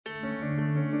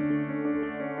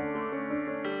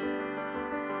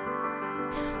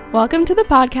Welcome to the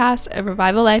podcast of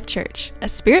Revival Life Church, a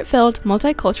spirit-filled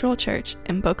multicultural church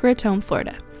in Boca Raton,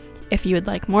 Florida. If you would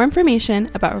like more information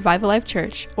about Revival Life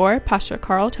Church or Pastor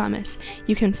Carl Thomas,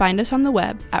 you can find us on the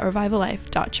web at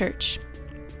revivallife.church.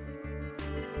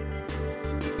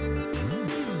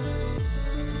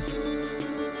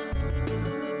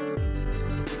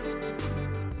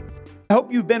 I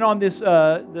hope you've been on this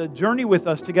the journey with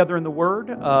us together in the Word.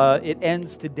 It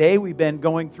ends today. We've been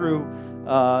going through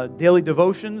daily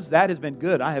devotions. That has been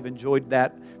good. I have enjoyed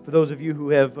that for those of you who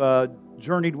have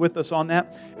journeyed with us on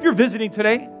that. If you're visiting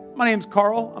today, my name's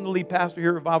Carl. I'm the lead pastor here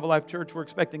at Revival Life Church. We're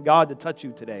expecting God to touch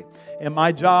you today. And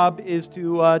my job is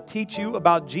to teach you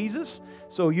about Jesus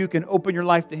so you can open your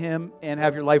life to Him and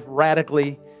have your life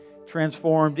radically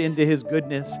transformed into His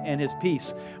goodness and His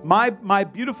peace. My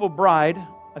beautiful bride,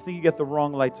 I think you get the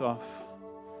wrong lights off.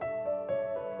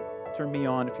 Turn me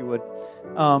on if you would.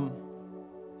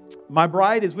 My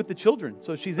bride is with the children,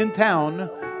 so she's in town,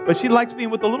 but she likes being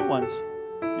with the little ones.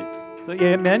 So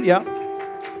yeah, amen, yeah.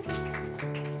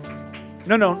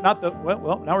 No, not the,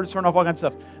 well, now we're just turning off all kinds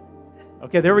of stuff.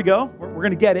 Okay, there we go. We're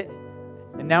going to get it.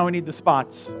 And now we need the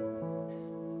spots.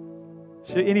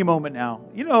 So any moment now.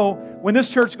 You know, when this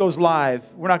church goes live,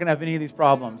 we're not going to have any of these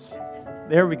problems.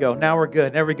 There we go. Now we're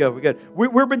good. There we go. We're good.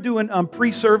 We've been doing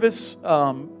pre-service,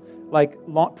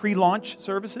 pre-launch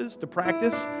services to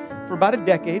practice for about a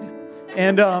decade.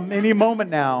 And any moment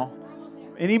now,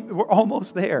 we're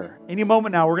almost there. Any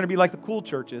moment now, we're going to be like the cool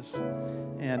churches.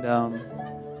 And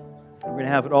we're going to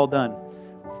have it all done.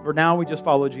 For now, we just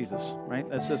follow Jesus, right?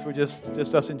 That's we're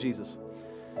just us and Jesus.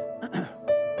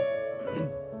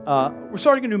 We're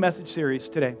starting a new message series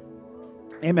today.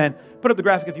 Amen. Put up the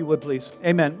graphic if you would, please.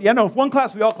 Amen. Yeah, no, if one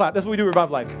class, we all clap. That's what we do at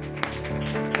Revive Life.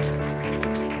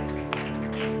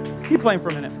 Keep playing for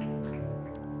a minute.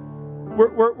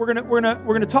 We're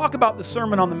gonna talk about the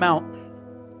Sermon on the Mount,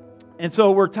 and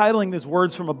so we're titling this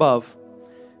 "Words from Above."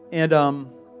 And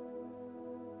I'm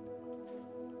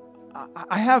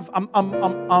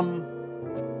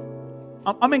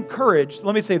encouraged.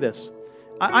 Let me say this.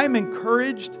 I'm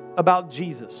encouraged about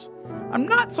Jesus. I'm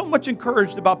not so much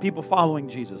encouraged about people following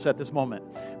Jesus at this moment,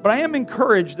 but I am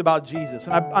encouraged about Jesus.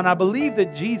 And I believe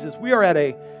that Jesus, we are at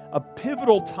a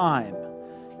pivotal time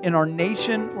in our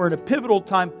nation. We're at a pivotal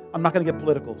time. I'm not going to get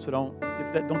political, so don't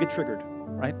get triggered,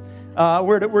 right?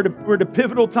 We're at a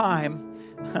pivotal time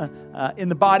in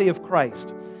the body of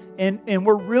Christ. And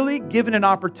we're really given an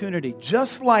opportunity,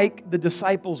 just like the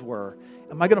disciples were.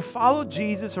 Am I going to follow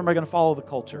Jesus or am I going to follow the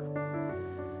culture?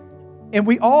 And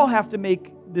we all have to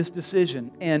make this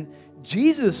decision. And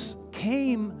Jesus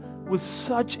came with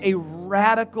such a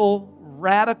radical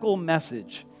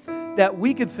message that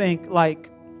we could think like,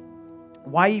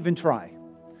 why even try?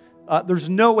 There's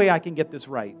no way I can get this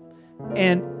right.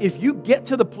 And if you get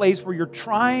to the place where you're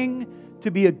trying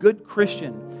to be a good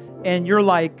Christian and you're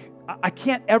like, I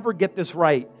can't ever get this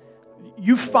right,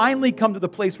 you finally come to the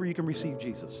place where you can receive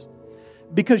Jesus.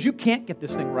 Because you can't get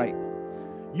this thing right.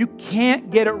 You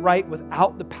can't get it right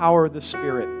without the power of the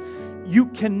Spirit. You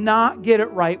cannot get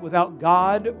it right without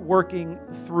God working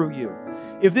through you.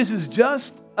 If this is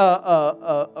just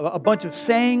a bunch of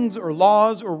sayings or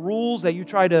laws or rules that you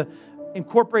try to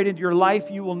incorporate into your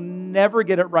life, you will never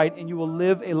get it right and you will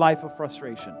live a life of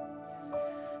frustration.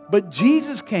 But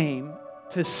Jesus came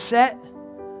to set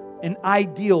an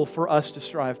ideal for us to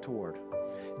strive toward.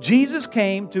 Jesus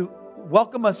came to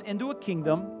welcome us into a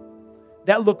kingdom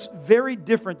that looks very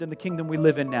different than the kingdom we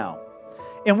live in now.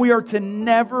 And we are to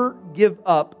never give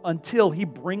up until He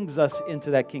brings us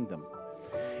into that kingdom.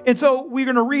 And so we're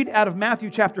going to read out of Matthew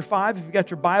chapter 5. If you've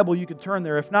got your Bible, you can turn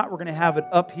there. If not, we're going to have it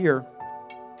up here.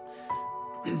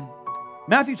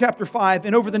 Matthew chapter 5.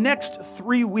 And over the next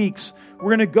 3 weeks,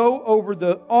 we're going to go over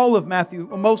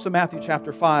most of Matthew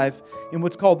chapter 5 in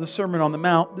what's called the Sermon on the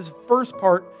Mount. This first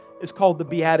part is called the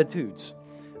Beatitudes,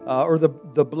 or the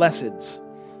Blesseds.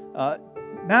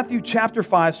 Matthew chapter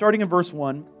 5, starting in verse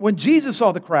 1. When Jesus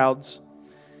saw the crowds,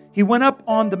 He went up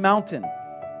on the mountain,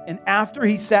 and after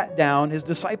He sat down, His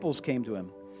disciples came to Him.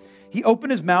 He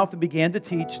opened His mouth and began to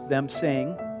teach them,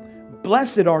 saying,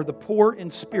 "Blessed are the poor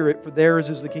in spirit, for theirs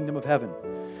is the kingdom of heaven.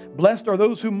 Blessed are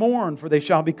those who mourn, for they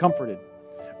shall be comforted.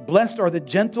 Blessed are the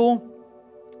gentle,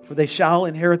 for they shall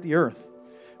inherit the earth.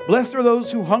 Blessed are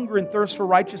those who hunger and thirst for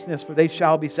righteousness, for they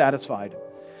shall be satisfied.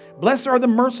 Blessed are the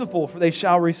merciful, for they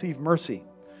shall receive mercy.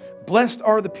 Blessed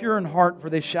are the pure in heart, for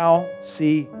they shall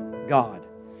see God.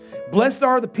 Blessed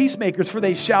are the peacemakers, for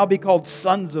they shall be called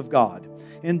sons of God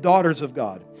and daughters of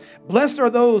God. Blessed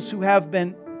are those who have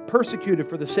been persecuted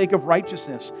for the sake of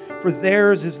righteousness, for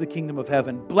theirs is the kingdom of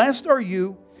heaven. Blessed are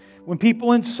you When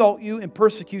people insult you and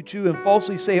persecute you and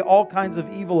falsely say all kinds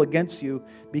of evil against you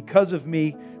because of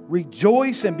me,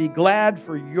 rejoice and be glad,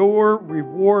 for your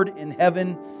reward in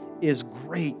heaven is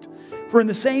great. For in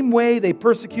the same way they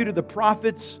persecuted the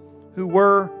prophets who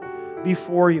were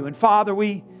before you. And Father,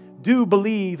 we do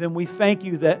believe and we thank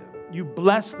you that you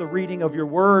bless the reading of your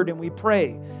word, and we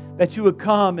pray that you would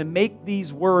come and make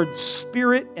these words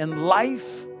spirit and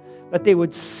life, that they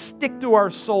would stick to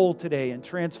our soul today and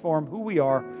transform who we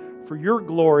are for your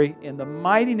glory, in the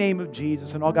mighty name of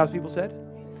Jesus. And all God's people said,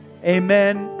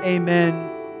 amen,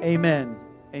 amen, amen,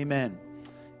 amen,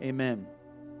 amen.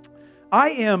 I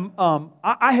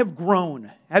have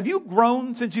grown. Have you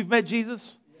grown since you've met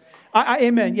Jesus?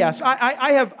 Amen. Yes,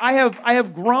 I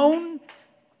have grown,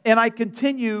 and I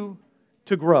continue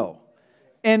to grow.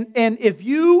 And if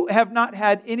you have not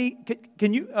had any,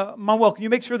 can you, Manuel, can you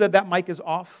make sure that mic is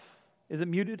off? Is it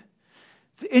muted?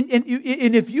 And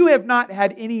if you have not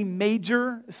had any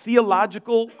major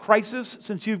theological crisis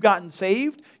since you've gotten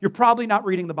saved, you're probably not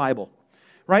reading the Bible,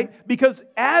 right? Because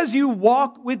as you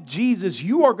walk with Jesus,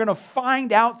 you are going to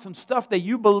find out some stuff that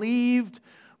you believed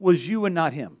was you and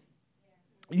not Him.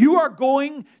 You are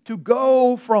going to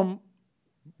go from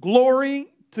glory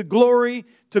to glory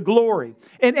to glory.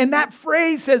 And that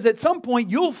phrase says at some point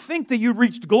you'll think that you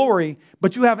reached glory,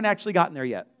 but you haven't actually gotten there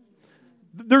yet.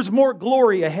 There's more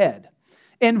glory ahead.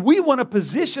 And we want to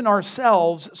position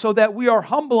ourselves so that we are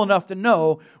humble enough to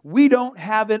know we don't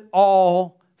have it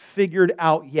all figured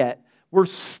out yet. We're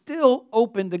still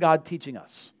open to God teaching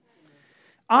us.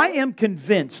 I am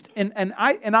convinced, and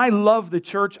I love the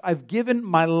church. I've given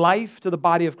my life to the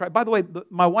body of Christ. By the way,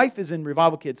 my wife is in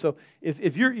Revival Kids, so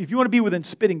if you want to be within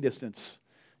spitting distance,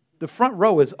 the front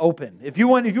row is open. If you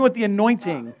want the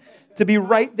anointing to be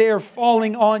right there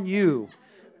falling on you,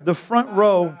 the front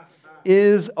row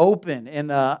is open. And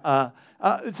but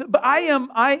I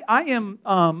am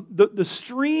the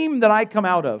stream that I come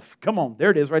out of. Come on,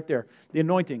 there it is, right there. The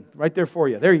anointing, right there for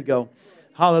you. There you go.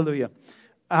 Hallelujah,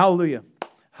 hallelujah.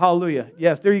 Hallelujah.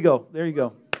 Yes, there you go. There you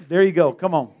go. There you go.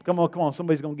 Come on.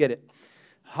 Somebody's going to get it.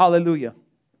 Hallelujah.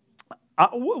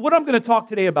 What I'm going to talk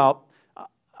today about,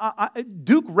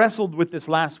 Duke wrestled with this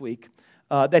last week,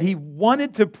 that he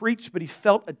wanted to preach, but he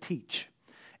felt a teach.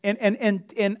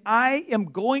 And I am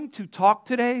going to talk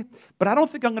today, but I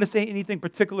don't think I'm going to say anything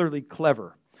particularly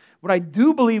clever. What I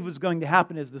do believe is going to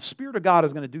happen is the Spirit of God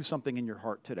is going to do something in your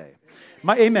heart today.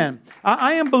 Amen.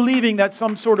 I am believing that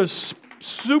some sort of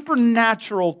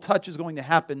supernatural touch is going to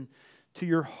happen to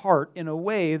your heart in a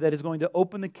way that is going to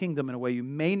open the kingdom in a way you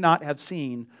may not have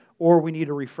seen, or we need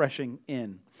a refreshing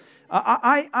in.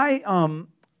 I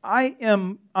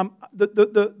am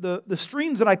the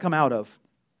streams that I come out of.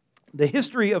 The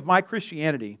history of my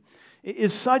Christianity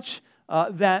is such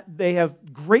that they have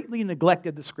greatly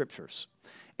neglected the Scriptures,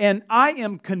 and I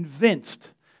am convinced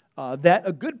that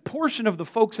a good portion of the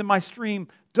folks in my stream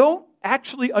don't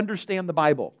actually understand the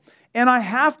Bible. And I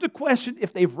have to question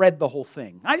if they've read the whole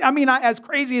thing. I mean, as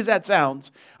crazy as that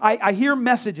sounds, I hear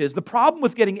messages. The problem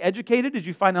with getting educated is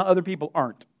you find out other people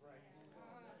aren't.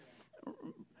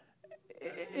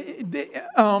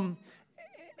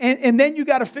 And then you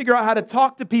got to figure out how to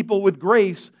talk to people with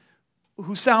grace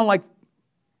who sound like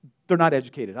they're not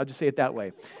educated. I'll just say it that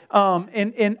way.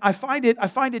 And I find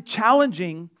it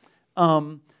challenging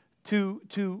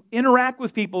to interact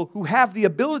with people who have the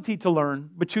ability to learn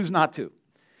but choose not to.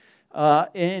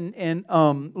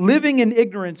 Living in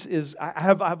ignorance is, I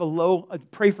have a low,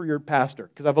 pray for your pastor,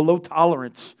 because I have a low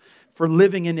tolerance for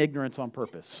living in ignorance on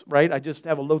purpose, right? I just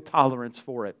have a low tolerance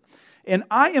for it. And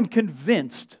I am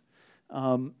convinced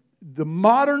the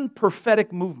modern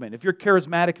prophetic movement, if you're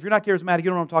charismatic, if you're not charismatic,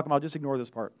 you don't know what I'm talking about, just ignore this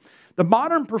part. The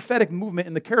modern prophetic movement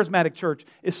in the charismatic church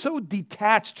is so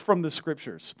detached from the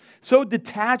Scriptures, so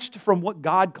detached from what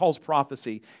God calls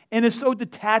prophecy, and is so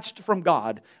detached from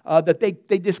God that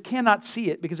they just cannot see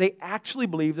it because they actually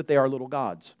believe that they are little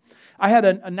gods. I had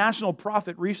a national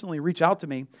prophet recently reach out to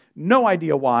me, no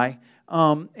idea why,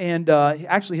 and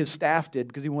actually his staff did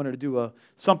because he wanted to do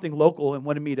something local and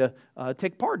wanted me to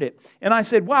take part in it. And I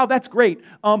said, wow, that's great.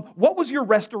 What was your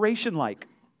restoration like?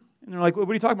 And they're like, what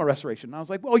are you talking about, restoration? And I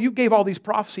was like, well, you gave all these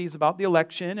prophecies about the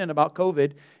election and about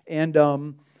COVID, and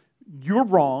you're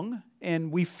wrong,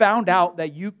 and we found out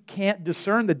that you can't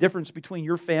discern the difference between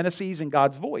your fantasies and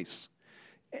God's voice.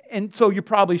 And so you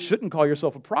probably shouldn't call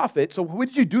yourself a prophet. So what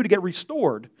did you do to get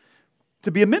restored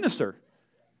to be a minister?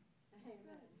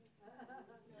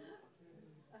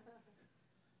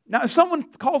 Now, if someone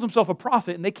calls himself a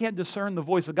prophet and they can't discern the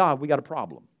voice of God, we got a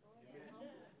problem.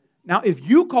 Now, if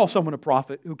you call someone a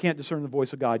prophet who can't discern the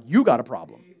voice of God, you got a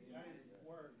problem.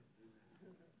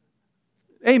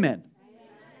 Amen.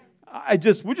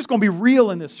 we're just going to be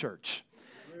real in this church.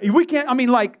 We can't,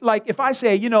 like if I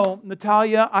say,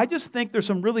 Natalia, I just think there's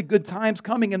some really good times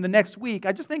coming in the next week.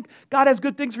 I just think God has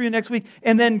good things for you next week.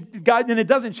 And then it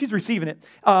doesn't, she's receiving it.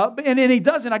 And then he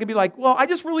doesn't, I can be like, well, I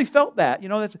just really felt that,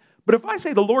 but if I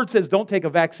say the Lord says don't take a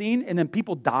vaccine and then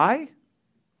people die,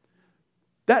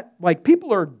 that,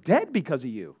 people are dead because of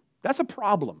you. That's a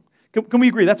problem. Can we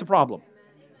agree that's a problem?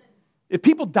 If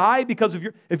people die because of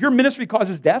if your ministry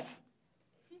causes death,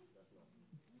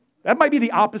 that might be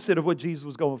the opposite of what Jesus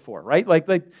was going for, right? Like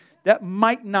that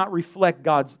might not reflect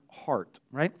God's heart,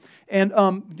 right? And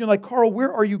you're like, Carl,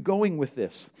 where are you going with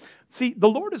this? See, the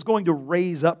Lord is going to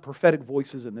raise up prophetic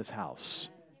voices in this house.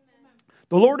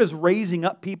 The Lord is raising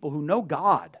up people who know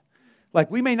God. Like,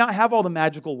 we may not have all the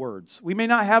magical words. We may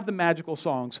not have the magical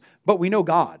songs, but we know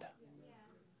God.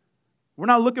 We're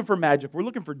not looking for magic. We're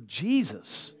looking for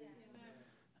Jesus.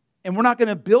 And we're not going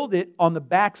to build it on the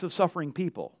backs of suffering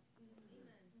people.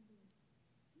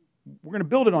 We're going to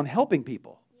build it on helping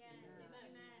people.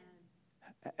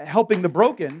 Helping the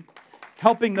broken,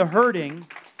 helping the hurting,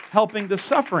 helping the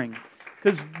suffering.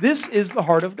 Because this is the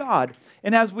heart of God.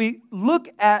 And as we look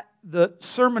at the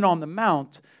Sermon on the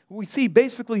Mount, we see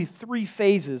basically three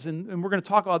phases. And we're going to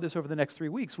talk about this over the next 3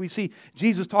 weeks. We see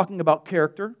Jesus talking about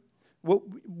character,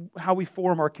 how we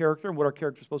form our character and what our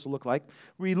character is supposed to look like.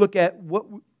 We look at what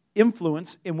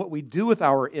influence and what we do with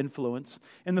our influence.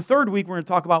 In the third week, we're going to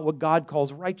talk about what God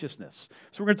calls righteousness.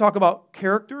 So we're going to talk about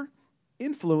character,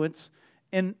 influence,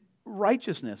 and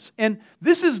righteousness. And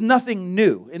this is nothing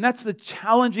new. And that's the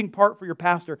challenging part for your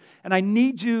pastor. And I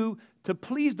need you to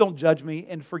please don't judge me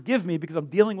and forgive me because I'm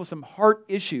dealing with some heart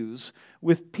issues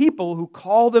with people who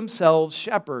call themselves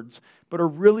shepherds but are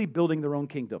really building their own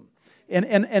kingdom.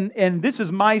 And this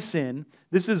is my sin.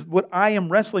 This is what I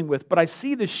am wrestling with. But I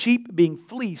see the sheep being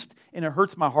fleeced, and it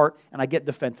hurts my heart, and I get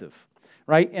defensive,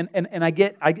 right? And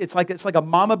it's like a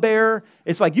mama bear.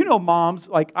 It's like, moms.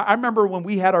 Like, I remember when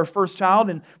we had our first child,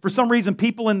 and for some reason,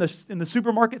 people in the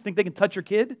supermarket think they can touch your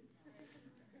kid.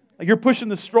 Like, you're pushing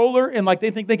the stroller, and like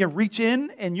they think they can reach in,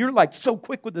 and you're like so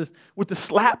quick with the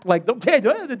slap, like, don't.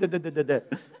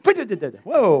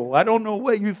 Whoa, I don't know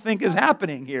what you think is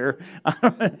happening here.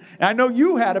 I know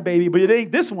you had a baby, but it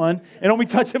ain't this one, and don't be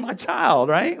touching my child,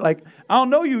 right? Like, I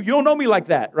don't know you. You don't know me like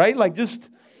that, right? Like, just,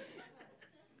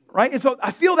 right? And so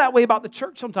I feel that way about the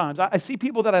church sometimes. I see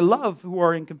people that I love who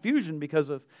are in confusion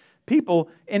because of people,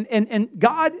 and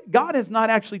God has not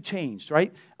actually changed,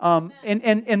 right?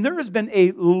 And there has been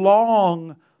a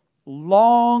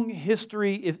long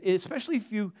history, especially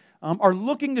if you are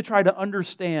looking to try to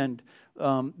understand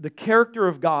the character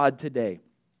of God today.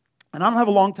 And I don't have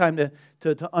a long time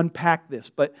to unpack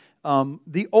this, but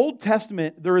the Old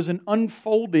Testament, there is an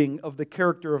unfolding of the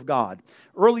character of God.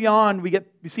 Early on, we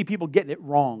see people getting it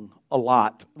wrong a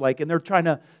lot, and they're trying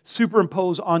to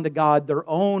superimpose onto God their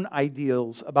own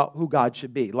ideals about who God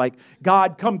should be. Like,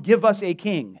 God, come give us a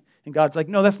king. And God's like,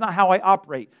 no, that's not how I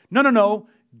operate. No,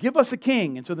 give us a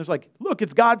king. And so there's like, look,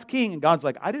 it's God's king. And God's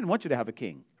like, I didn't want you to have a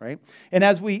king, right? And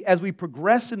as we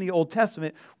progress in the Old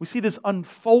Testament, we see this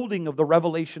unfolding of the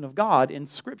revelation of God in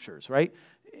scriptures, right?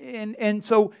 And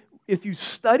so if you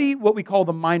study what we call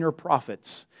the minor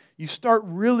prophets, you start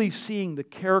really seeing the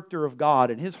character of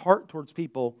God and His heart towards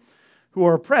people who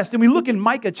are oppressed. And we look in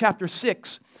Micah chapter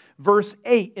 6, verse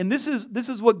 8, and this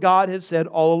is what God has said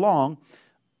all along.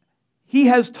 He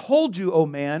has told you, O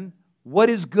man, what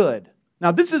is good.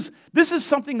 Now, this is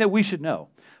something that we should know.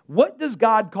 What does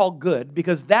God call good?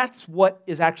 Because that's what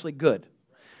is actually good.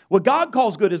 What God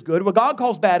calls good is good. What God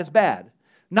calls bad is bad.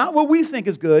 Not what we think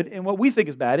is good and what we think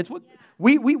is bad. It's what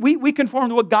we conform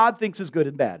to what God thinks is good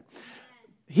and bad.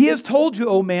 He has told you,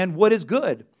 O man, what is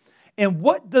good. And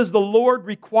what does the Lord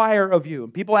require of you?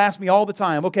 And people ask me all the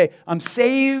time, okay, I'm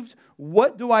saved.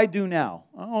 What do I do now?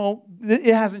 Oh,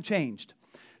 it hasn't changed.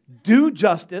 Do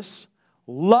justice,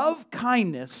 love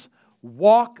kindness,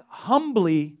 walk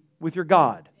humbly with your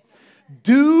God.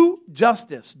 Do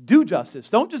justice. Do justice.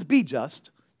 Don't just be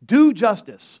just. Do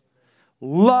justice.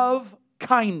 Love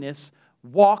kindness.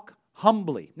 Walk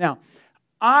humbly. Now,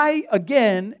 I,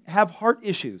 again, have heart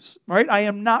issues, right? I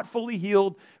am not fully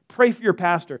healed. Pray for your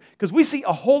pastor. Because we see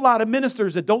a whole lot of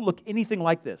ministers that don't look anything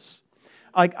like this.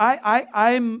 Like,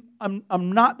 I'm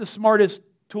not the smartest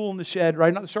tool in the shed,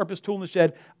 right? Not the sharpest tool in the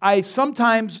shed. I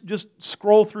sometimes just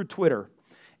scroll through Twitter.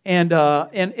 And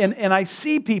I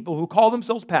see people who call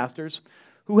themselves pastors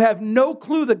who have no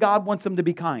clue that God wants them to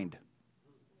be kind.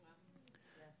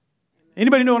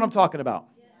 Anybody know what I'm talking about?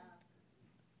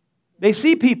 They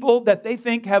see people that they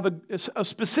think have a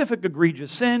specific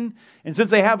egregious sin, and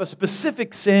since they have a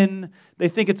specific sin, they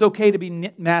think it's okay to be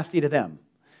nasty to them.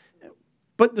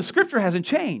 But the scripture hasn't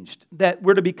changed, that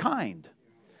we're to be kind.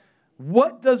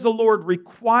 What does the Lord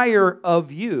require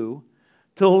of you?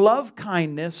 To love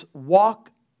kindness, walk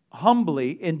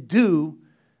humbly, and do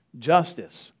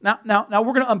justice. Now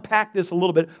we're going to unpack this a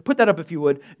little bit. Put that up if you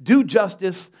would. Do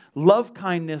justice, love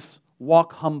kindness,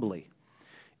 walk humbly.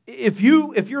 If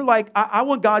you're like, I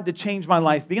want God to change my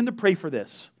life, begin to pray for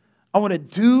this. I want to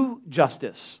do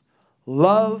justice,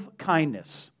 love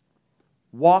kindness,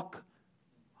 walk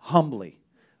humbly.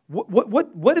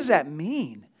 What does that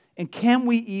mean? And can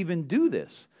we even do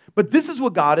this? But this is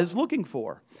what God is looking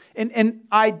for. And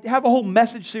I have a whole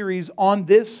message series on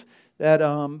this that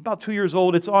about 2 years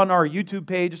old. It's on our YouTube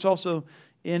page. It's also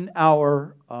in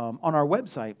our on our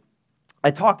website.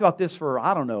 I talked about this for,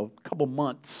 I don't know, a couple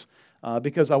months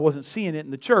because I wasn't seeing it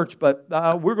in the church, but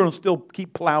we're going to still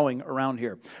keep plowing around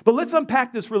here. But let's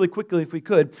unpack this really quickly if we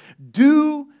could.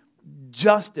 Do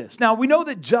justice. Now, we know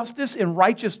that justice and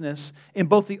righteousness in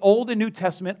both the Old and New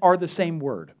Testament are the same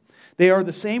word. They are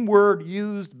the same word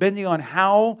used, depending on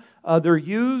how they're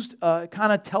used. It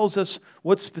kind of tells us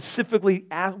what specifically,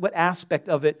 what aspect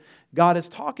of it God is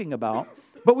talking about.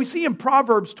 But we see in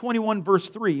Proverbs 21, verse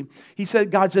 3,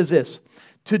 God says this,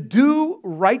 to do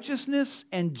righteousness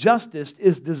and justice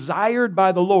is desired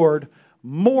by the Lord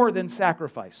more than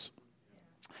sacrifice.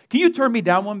 Can you turn me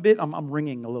down one bit? I'm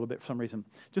ringing a little bit for some reason.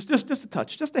 Just a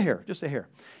touch, just a hair.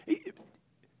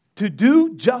 To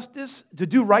do justice, to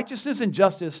do righteousness and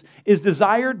justice is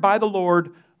desired by the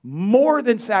Lord more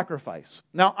than sacrifice.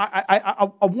 Now,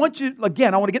 I want you,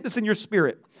 again, I want to get this in your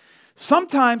spirit.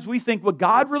 Sometimes we think what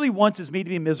God really wants is me to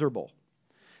be miserable.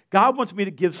 God wants me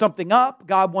to give something up.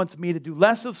 God wants me to do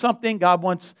less of something. God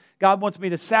wants me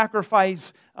to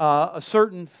sacrifice a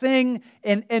certain thing.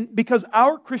 And because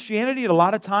our Christianity at a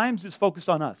lot of times is focused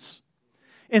on us.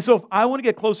 And so if I want to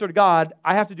get closer to God,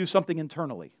 I have to do something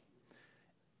internally.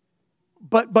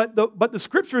 But the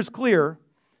scripture is clear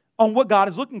on what God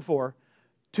is looking for.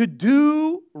 To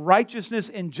do righteousness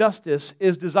and justice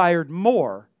is desired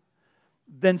more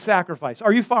than sacrifice.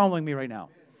 Are you following me right now?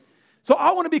 So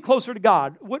I want to be closer to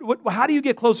God. How do you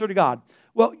get closer to God?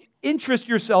 Well, interest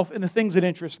yourself in the things that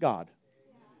interest God.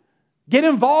 Get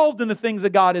involved in the things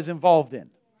that God is involved in.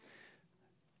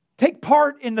 Take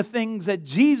part in the things that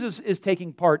Jesus is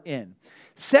taking part in.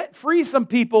 Set free some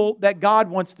people that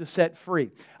God wants to set free.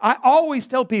 I always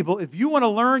tell people, if you want to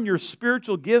learn your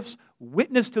spiritual gifts,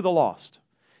 witness to the lost.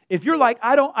 If you're like,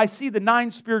 I see the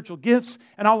 9 spiritual gifts,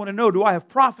 and I want to know, do I have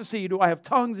prophecy? Do I have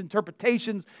tongues,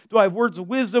 interpretations? Do I have words of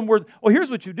wisdom? Well, here's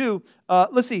what you do.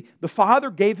 Let's see. The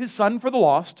Father gave His Son for the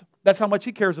lost. That's how much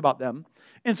He cares about them.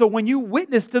 And so when you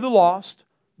witness to the lost,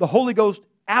 the Holy Ghost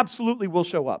absolutely will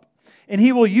show up. And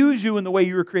He will use you in the way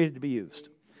you were created to be used.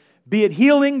 Be it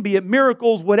healing, be it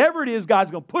miracles, whatever it is, God's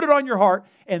going to put it on your heart.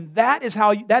 And that is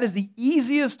the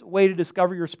easiest way to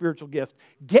discover your spiritual gift.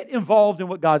 Get involved in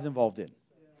what God's involved in.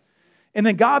 And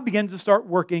then God begins to start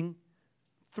working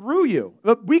through you.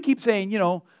 We keep saying,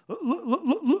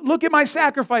 look at my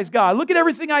sacrifice, God. Look at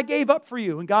everything I gave up for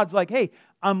you. And God's like, hey,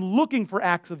 I'm looking for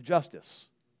acts of justice.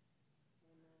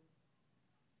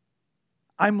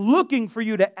 I'm looking for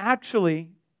you to actually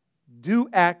do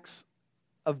acts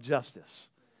of justice.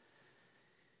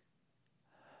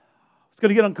 It's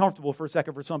going to get uncomfortable for a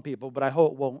second for some people, but I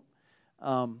hope it won't.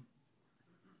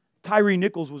 Tyree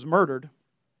Nichols was murdered.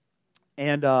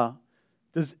 And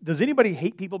does anybody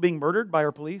hate people being murdered by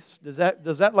our police? Does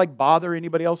that like bother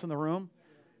anybody else in the room?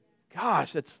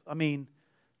 Gosh, and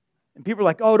people are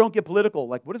like, oh, don't get political.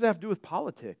 Like, what does that have to do with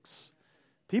politics?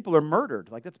 People are murdered.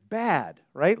 Like, that's bad,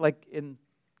 right? Like,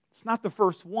 it's not the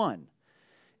first one.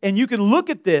 And you can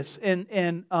look at this, and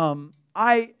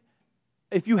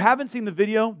if you haven't seen the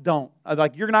video, don't.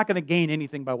 Like, you're not going to gain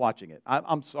anything by watching it.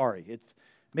 I'm sorry. It's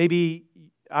maybe,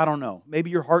 I don't know. Maybe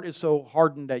your heart is so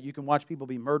hardened that you can watch people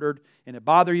be murdered and it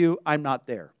bother you. I'm not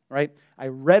there, right? I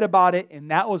read about it,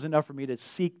 and that was enough for me to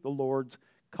seek the Lord's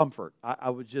comfort. I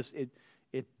was just,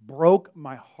 it broke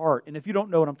my heart. And if you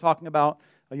don't know what I'm talking about,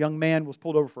 a young man was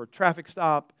pulled over for a traffic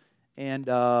stop, and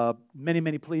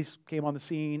many police came on the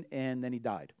scene, and then he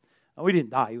died. Well, he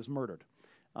didn't die. He was murdered.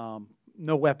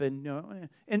 No weapon.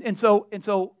 And so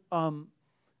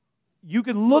you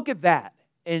can look at that,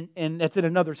 and that's in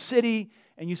another city,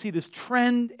 and you see this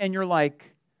trend, and you're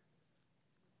like,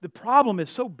 the problem is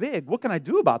so big. What can I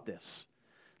do about this?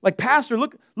 Like, Pastor,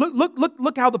 look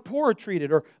how the poor are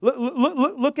treated, or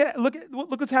look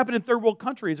what's happened in third world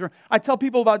countries. Or I tell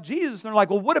people about Jesus, and they're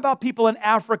like, well, what about people in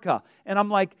Africa? And I'm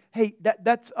like, hey,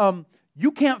 that's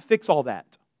you can't fix all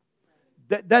that.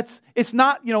 It's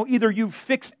not, either you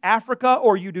fix Africa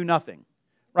or you do nothing,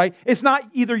 right? It's not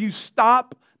either you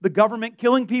stop the government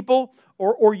killing people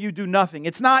or you do nothing.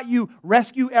 It's not you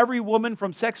rescue every woman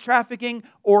from sex trafficking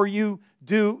or you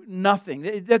do nothing.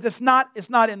 It's not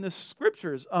in the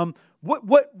scriptures.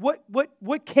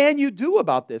 What can you do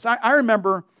about this? I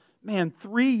remember,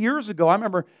 3 years ago, I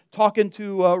remember talking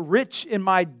to Rich in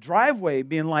my driveway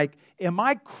being like, am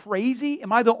I crazy?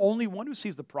 Am I the only one who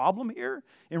sees the problem here?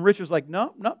 And Rich was like,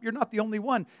 no, you're not the only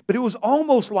one. But it was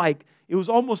almost like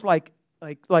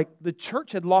the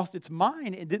church had lost its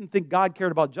mind and didn't think God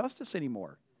cared about justice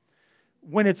anymore.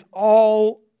 When it's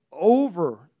all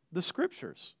over the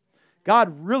scriptures.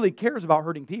 God really cares about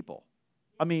hurting people.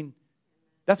 I mean,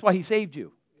 that's why He saved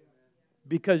you.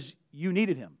 Because you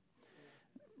needed Him.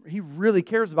 He really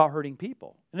cares about hurting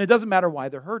people. And it doesn't matter why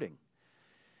they're hurting.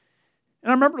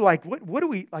 And I remember what do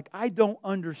we, I don't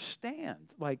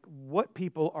understand, what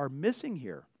people are missing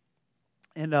here.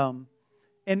 And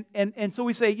so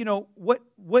we say,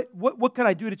 what can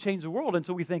I do to change the world? And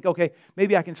so we think, okay,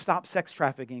 maybe I can stop sex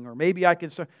trafficking, or maybe I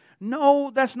can start.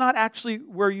 No, that's not actually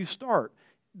where you start.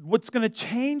 What's going to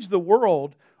change the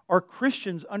world are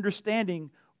Christians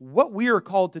understanding what we are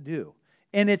called to do.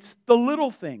 And it's the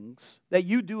little things that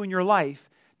you do in your life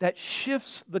that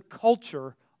shifts the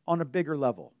culture on a bigger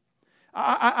level.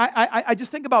 I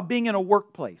just think about being in a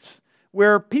workplace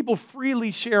where people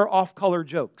freely share off-color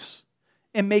jokes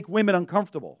and make women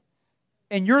uncomfortable.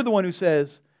 And you're the one who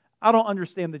says, I don't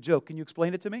understand the joke. Can you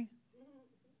explain it to me?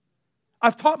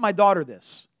 I've taught my daughter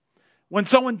this. When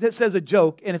someone says a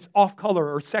joke and it's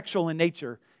off-color or sexual in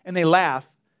nature and they laugh,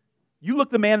 you look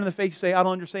the man in the face and say, I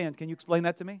don't understand. Can you explain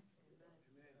that to me?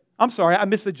 I'm sorry, I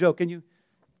missed the joke. Can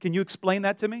you explain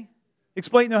that to me?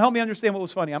 Help me understand what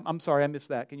was funny. I'm sorry, I missed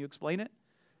that. Can you explain it?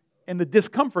 And the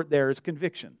discomfort there is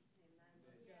conviction.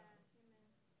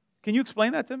 Can you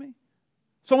explain that to me?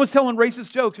 Someone's telling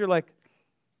racist jokes. You're like,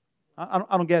 I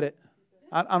don't get it.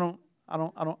 I don't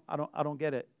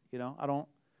get it. I don't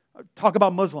talk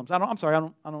about Muslims. I'm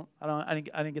sorry. I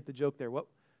didn't get the joke there. What?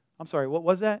 I'm sorry. What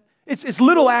was that? It's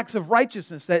little acts of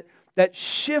righteousness that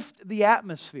shift the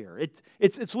atmosphere.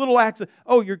 It's little acts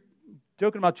of, you're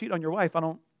joking about cheating on your wife.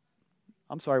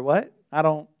 I'm sorry, what?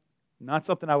 Not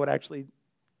something I would actually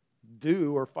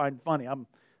do or find funny.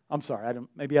 I'm sorry,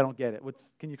 maybe I don't get it.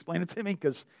 Can you explain it to me?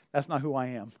 Because that's not who I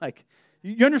am.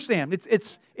 You understand?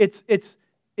 It's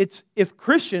if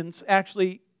Christians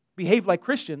actually behave like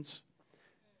Christians,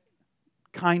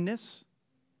 kindness,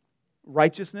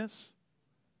 righteousness,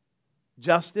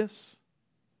 justice,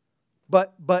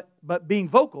 but being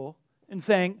vocal and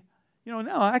saying,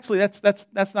 no, actually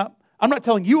that's not. I'm not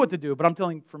telling you what to do, but I'm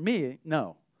telling for me,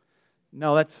 no.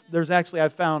 There's actually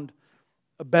I've found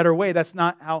a better way. That's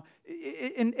not how.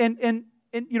 And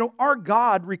our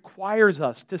God requires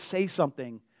us to say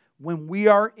something when we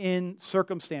are in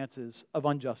circumstances of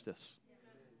injustice.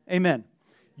 Amen.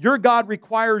 Your God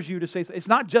requires you to say something. It's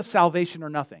not just salvation or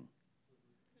nothing.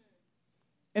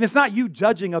 And it's not you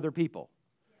judging other people.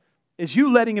 It's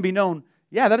you letting it be known,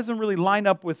 that doesn't really line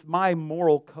up with my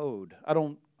moral code. I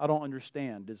don't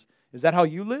understand. Is that how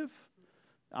you live?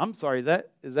 I'm sorry,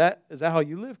 is that how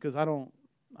you live? Because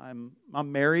I'm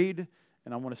married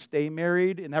and I want to stay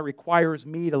married, and that requires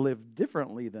me to live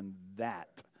differently than that.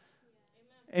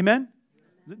 Amen?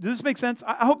 Does this make sense?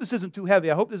 I hope this isn't too heavy.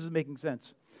 I hope this is making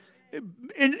sense.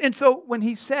 And so when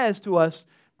He says to us,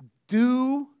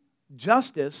 do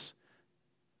justice,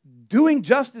 doing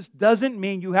justice doesn't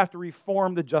mean you have to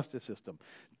reform the justice system.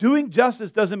 Doing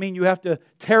justice doesn't mean you have to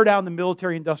tear down the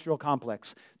military-industrial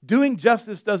complex. Doing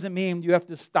justice doesn't mean you have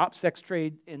to stop sex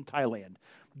trade in Thailand.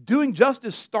 Doing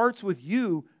justice starts with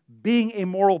you being a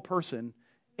moral person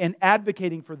and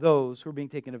advocating for those who are being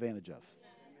taken advantage of.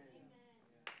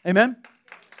 Amen?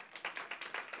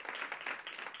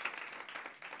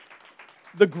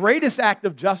 The greatest act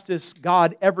of justice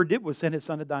God ever did was send His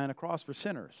Son to die on a cross for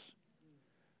sinners.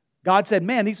 God said,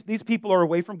 man, these people are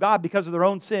away from God because of their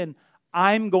own sin.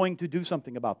 I'm going to do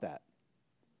something about that.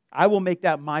 I will make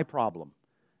that my problem.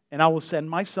 And I will send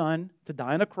my Son to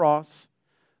die on a cross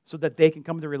so that they can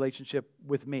come into relationship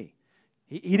with me.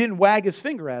 He didn't wag His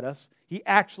finger at us. He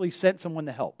actually sent someone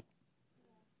to help.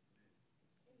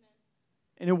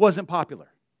 And it wasn't popular.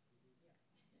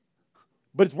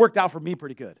 But it's worked out for me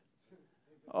pretty good.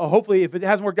 Hopefully, if it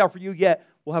hasn't worked out for you yet,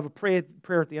 we'll have a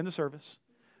prayer at the end of service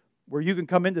where you can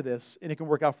come into this and it can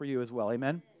work out for you as well.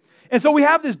 Amen? And so we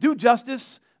have this do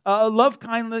justice, love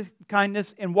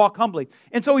kindness, and walk humbly.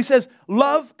 And so He says,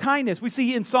 love kindness. We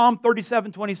see in Psalm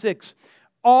 37:26,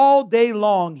 all day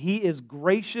long He is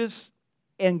gracious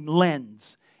and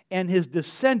lends, and His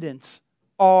descendants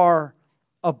are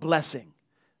a blessing.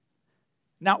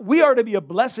 Now, we are to be a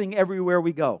blessing everywhere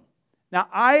we go. Now,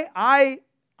 I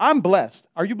I'm blessed.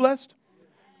 Are you blessed?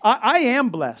 I am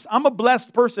blessed. I'm a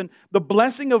blessed person. The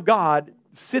blessing of God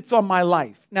sits on my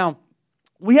life. Now,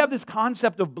 we have this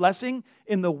concept of blessing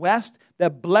in the West,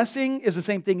 that blessing is the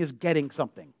same thing as getting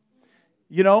something.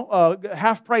 You know,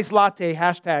 half-price latte,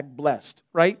 hashtag blessed,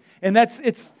 right? And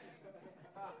it's...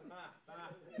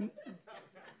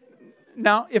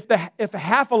 Now, if a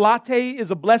half a latte is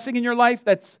a blessing in your life,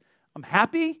 I'm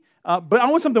happy. But I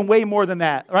want something way more than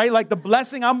that, right? Like the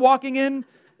blessing I'm walking in,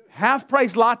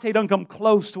 half-price latte doesn't come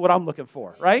close to what I'm looking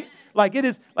for, right? Like it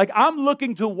is, like I'm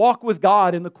looking to walk with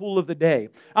God in the cool of the day.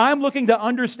 I'm looking to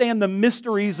understand the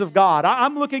mysteries of God.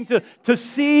 I'm looking to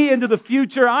see into the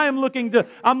future. I'm looking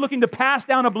to pass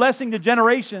down a blessing to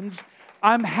generations.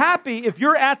 I'm happy if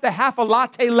you're at the half a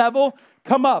latte level.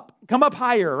 Come up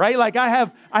higher, right? Like I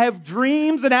have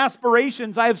dreams and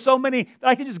aspirations. I have so many that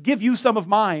I can just give you some of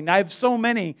mine. I have so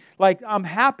many. Like I'm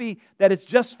happy that it's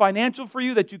just financial for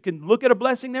you, that you can look at a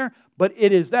blessing there, but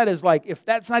that is like, if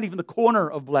that's not even the corner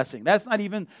of blessing, that's not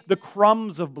even the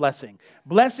crumbs of blessing.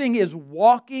 Blessing is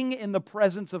walking in the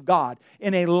presence of God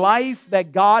in a life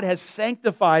that God has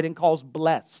sanctified and calls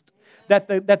blessed. That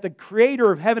the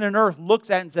creator of heaven and earth looks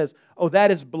at and says, oh,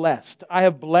 that is blessed. I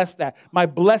have blessed that. My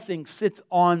blessing sits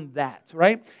on that,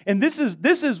 right? And this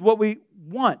is what we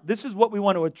want. This is what we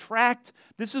want to attract.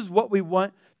 This is what we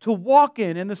want to walk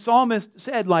in. And the psalmist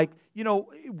said, like, you know,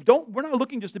 we're not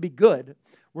looking just to be good.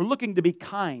 We're looking to be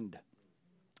kind.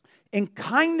 And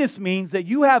kindness means that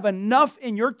you have enough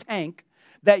in your tank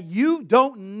that you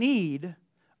don't need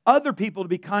other people to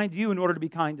be kind to you in order to be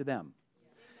kind to them.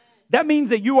 That means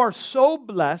that you are so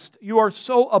blessed, you are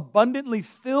so abundantly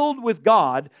filled with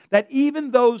God, that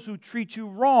even those who treat you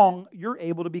wrong, you're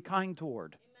able to be kind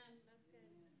toward.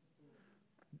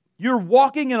 You're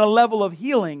walking in a level of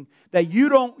healing that you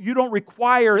don't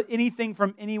require anything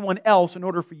from anyone else in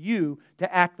order for you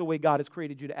to act the way God has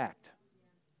created you to act.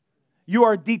 You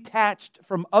are detached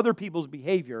from other people's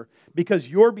behavior because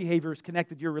your behavior is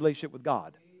connected to your relationship with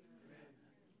God.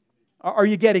 Are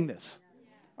you getting this?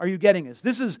 Are you getting this?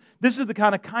 This is the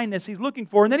kind of kindness he's looking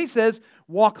for. And then he says,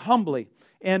 walk humbly.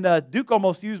 And Duke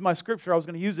almost used my scripture. I was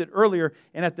going to use it earlier,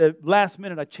 and at the last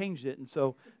minute I changed it. And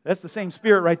so that's the same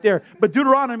spirit right there. But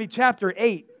Deuteronomy chapter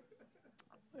 8,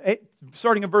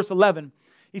 starting in verse 11,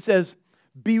 he says,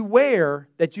 beware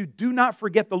that you do not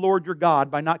forget the Lord your God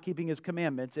by not keeping His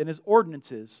commandments and His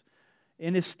ordinances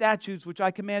and His statutes, which I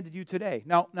commanded you today.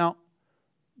 Now,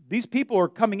 these people are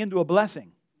coming into a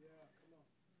blessing.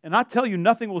 And I tell you,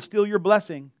 nothing will steal your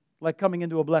blessing like coming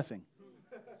into a blessing.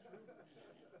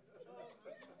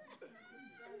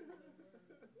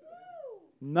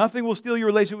 Nothing will steal your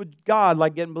relationship with God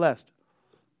like getting blessed.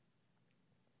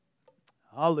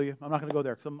 Hallelujah. I'm not going to go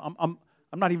there because I'm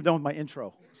not even done with my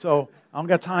intro. So I don't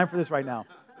got time for this right now.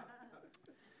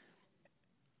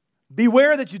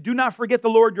 Beware that you do not forget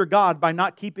the Lord your God by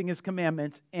not keeping His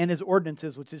commandments and His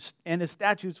ordinances, and His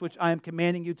statutes, which I am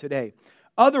commanding you today.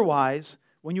 Otherwise,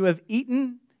 when you have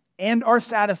eaten and are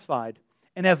satisfied,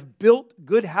 and have built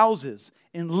good houses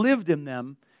and lived in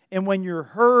them, and when your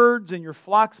herds and your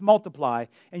flocks multiply,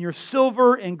 and your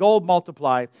silver and gold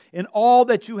multiply, and all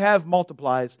that you have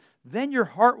multiplies, then your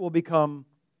heart will become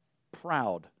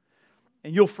proud,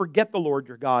 and you'll forget the Lord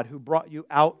your God who brought you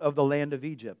out of the land of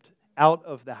Egypt, out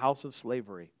of the house of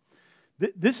slavery.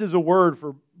 This is a word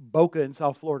for Boca in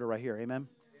South Florida right here, amen?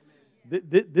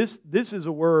 This is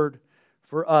a word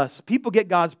for us. People get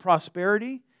God's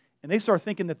prosperity and they start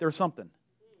thinking that there's something.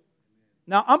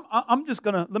 Now, I'm just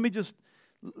gonna let me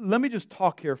just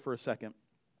talk here for a second.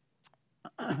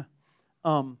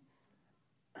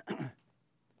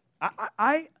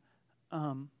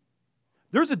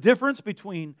 There's a difference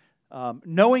between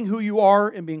knowing who you are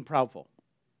and being proudful.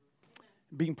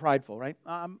 Being prideful, right?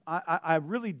 I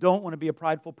really don't want to be a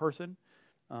prideful person,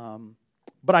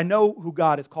 but I know who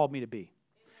God has called me to be.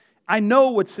 I know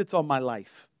what sits on my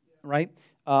life, right?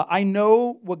 I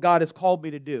know what God has called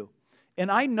me to do. And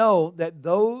I know that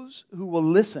those who will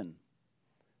listen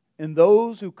and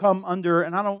those who come under,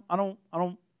 and I'm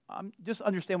just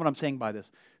understand what I'm saying by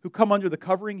this, who come under the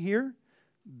covering here,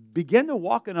 begin to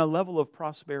walk in a level of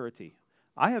prosperity.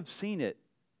 I have seen it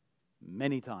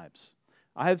many times.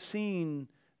 I have seen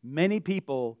many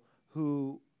people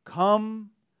who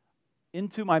come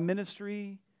into my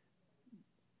ministry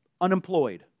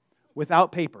unemployed,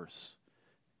 without papers,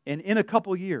 and in a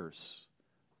couple years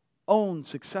own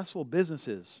successful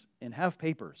businesses and have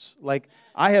papers. Like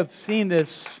I have seen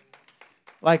this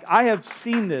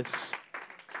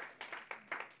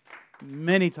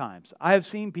many times. I have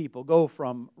seen people go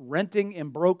from renting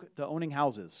and broke to owning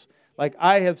houses. Like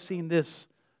I have seen this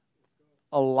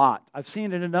a lot. I've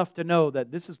seen it enough to know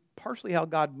that this is partially how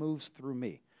God moves through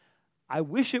me. I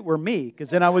wish it were me, because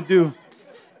then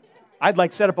I'd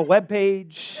like set up a web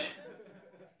page,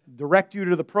 direct you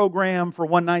to the program for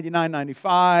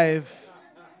 $199.95,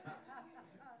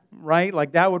 right?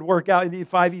 Like that would work out. You need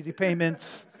 5 easy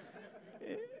payments.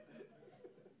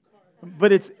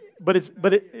 But it's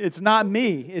not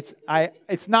me.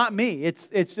 It's not me.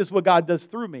 It's just what God does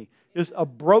through me. Just a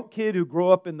broke kid who grew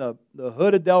up in the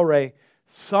hood of Delray,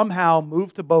 somehow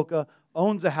moved to Boca,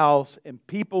 owns a house, and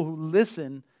people who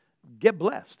listen get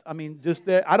blessed. I mean, just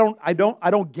I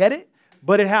don't get it,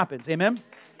 but it happens. Amen.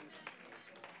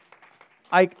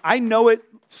 I know it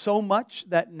so much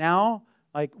that now,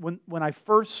 like when I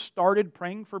first started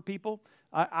praying for people,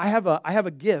 I have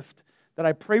a gift that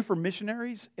I pray for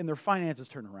missionaries and their finances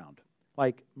turn around,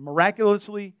 like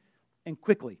miraculously and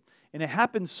quickly. And it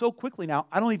happens so quickly now,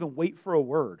 I don't even wait for a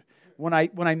word. When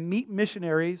I meet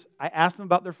missionaries, I ask them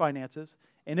about their finances.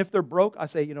 And if they're broke, I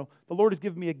say, the Lord has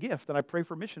given me a gift, and I pray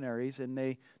for missionaries, and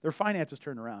their finances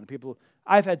turn around. And people,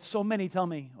 I've had so many tell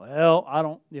me, well, I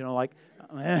don't,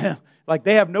 like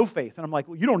they have no faith. And I'm like,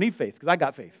 well, you don't need faith, because I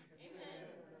got faith. Amen.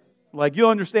 Like, you'll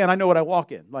understand, I know what I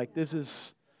walk in. Like, this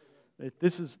is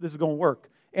going to work.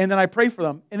 And then I pray for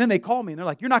them, and then they call me, and they're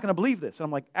like, you're not going to believe this. And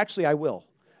I'm like, actually, I will.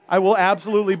 I will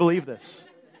absolutely believe this.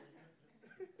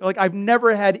 Like, I've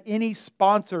never had any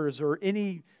sponsors or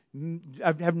I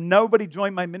have nobody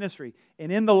join my ministry.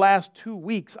 And in the last 2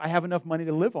 weeks, I have enough money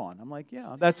to live on. I'm like,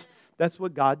 yeah, that's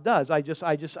what God does. I just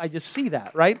see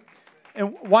that, right?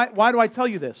 And why do I tell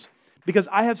you this? Because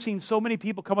I have seen so many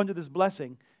people come under this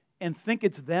blessing and think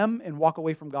it's them and walk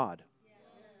away from God.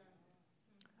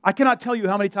 I cannot tell you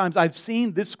how many times I've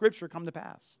seen this scripture come to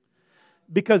pass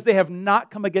because they have not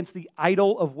come against the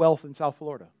idol of wealth in South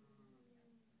Florida.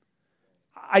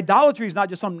 Idolatry is not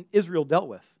just something Israel dealt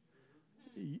with.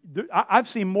 I've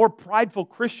seen more prideful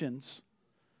Christians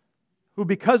who,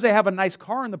 because they have a nice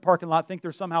car in the parking lot, think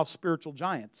they're somehow spiritual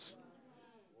giants.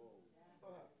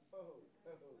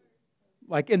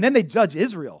 And then they judge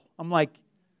Israel. I'm like,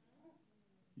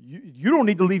 you don't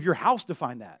need to leave your house to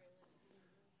find that.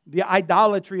 The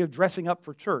idolatry of dressing up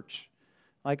for church.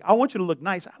 Like, I want you to look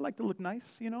nice. I like to look nice,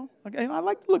 I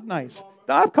like to look nice.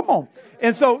 Come on.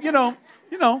 And so, I'm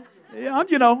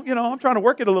trying to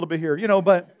work it a little bit here,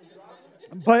 but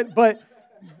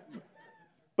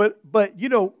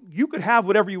you could have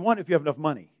whatever you want if you have enough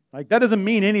money. Like, that doesn't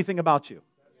mean anything about you.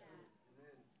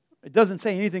 It doesn't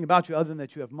say anything about you other than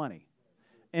that you have money.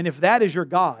 And if that is your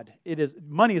God,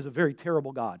 money is a very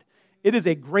terrible God. It is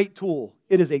a great tool.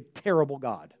 It is a terrible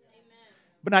God. Amen.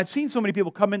 But I've seen so many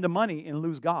people come into money and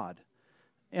lose God.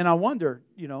 And I wonder,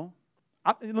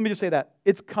 let me just say that.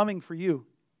 It's coming for you.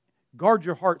 Guard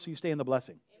your heart so you stay in the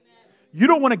blessing. Amen. You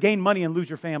don't want to gain money and lose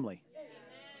your family.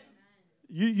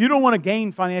 You don't want to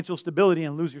gain financial stability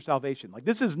and lose your salvation. Like,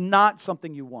 this is not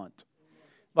something you want.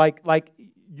 Like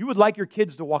you would like your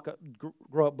kids to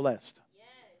grow up blessed.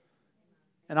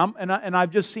 And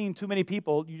I've just seen too many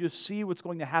people, you just see what's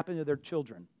going to happen to their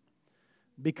children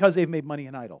because they've made money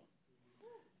an idol.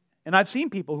 And I've seen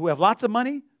people who have lots of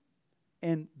money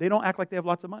and they don't act like they have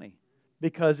lots of money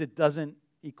because it doesn't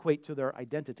equate to their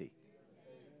identity.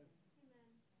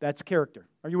 That's character.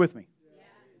 Are you with me?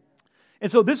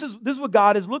 And so this is what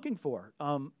God is looking for.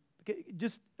 Let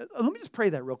me just pray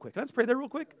that real quick. Can I just pray that real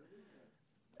quick?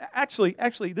 Actually,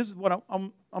 this is what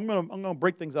I'm going to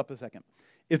break things up a second.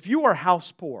 If you are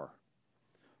house poor,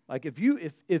 like if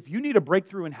you need a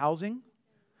breakthrough in housing,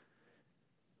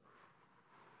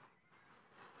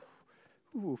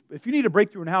 if you need a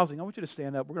breakthrough in housing, I want you to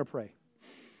stand up. We're going to pray.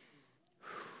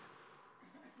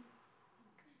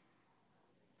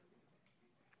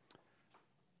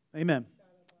 Amen.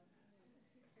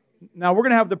 Now we're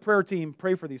going to have the prayer team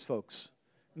pray for these folks.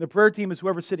 And the prayer team is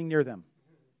whoever's sitting near them.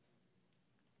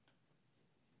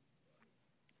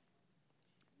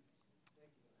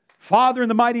 Father, in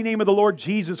the mighty name of the Lord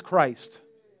Jesus Christ,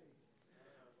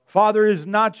 Father, it is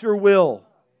not your will.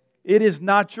 It is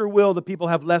not your will that people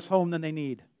have less home than they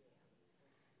need.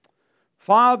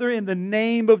 Father, in the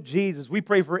name of Jesus, we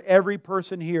pray for every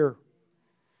person here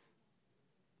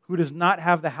who does not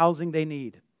have the housing they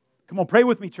need. Come on, pray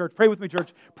with me, church. Pray with me,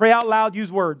 church. Pray out loud.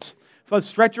 Use words.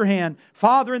 Stretch your hand.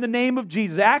 Father, in the name of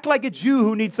Jesus, act like it's you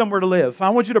who need somewhere to live.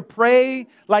 I want you to pray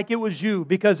like it was you,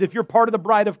 because if you're part of the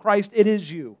bride of Christ, it is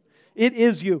you. It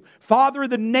is you. Father, in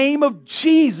the name of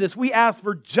Jesus, we ask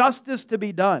for justice to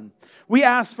be done. We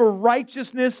ask for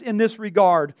righteousness in this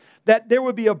regard. that there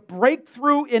would be a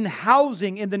breakthrough in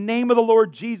housing in the name of the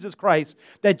Lord Jesus Christ,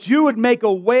 that you would make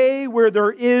a way where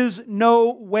there is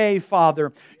no way,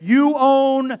 Father.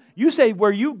 You say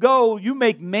where you go, you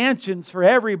make mansions for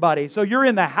everybody. So you're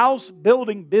in the house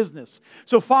building business.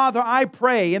 So Father, I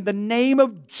pray in the name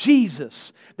of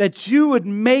Jesus that you would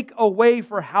make a way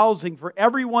for housing for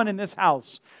everyone in this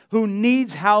house who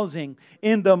needs housing.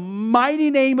 In the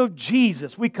mighty name of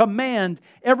Jesus, we command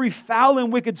every foul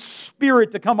and wicked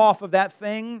spirit to come off of that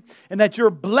thing, and that your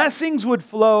blessings would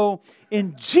flow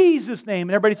in Jesus' name.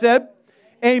 And everybody said,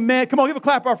 amen. Come on, give a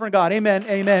clap offering to God. Amen,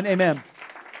 amen, amen.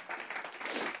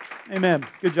 Amen.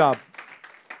 Good job.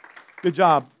 Good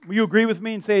job. Will you agree with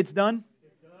me and say it's done?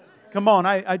 It's done. Come on,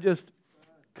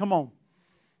 come on.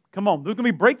 Come on. There's going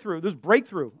to be breakthrough. There's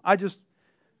breakthrough. I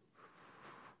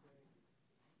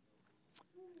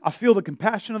feel the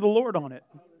compassion of the Lord on it.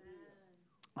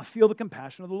 I feel the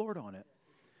compassion of the Lord on it.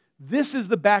 This is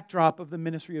the backdrop of the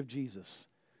ministry of Jesus.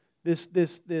 This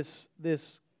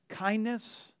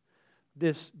kindness,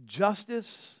 this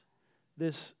justice,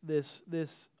 this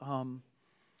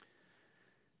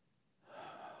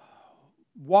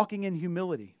walking in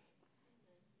humility.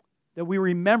 That we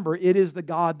remember it is the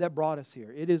God that brought us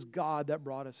here. It is God that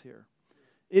brought us here.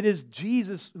 It is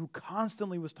Jesus who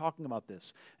constantly was talking about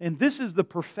this. And this is the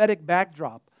prophetic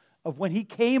backdrop of when He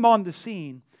came on the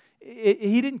scene.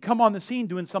 He didn't come on the scene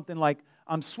doing something like,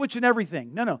 I'm switching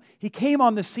everything. No. He came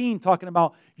on the scene talking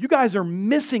about, you guys are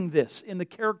missing this in the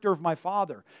character of my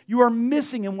Father. You are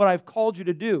missing in what I've called you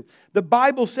to do. The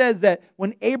Bible says that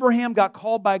when Abraham got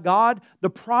called by God, the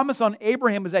promise on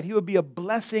Abraham is that he would be a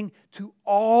blessing to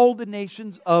all the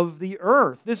nations of the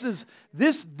earth. This was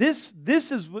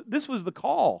the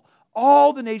call.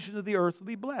 All the nations of the earth will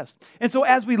be blessed. And so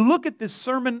as we look at this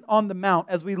Sermon on the Mount,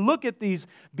 as we look at these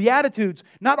Beatitudes,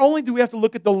 not only do we have to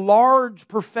look at the large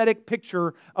prophetic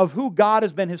picture of who God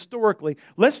has been historically,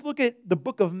 let's look at the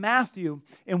book of Matthew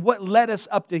and what led us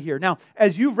up to here. Now,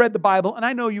 as you've read the Bible, and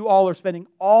I know you all are spending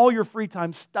all your free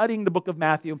time studying the book of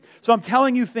Matthew, so I'm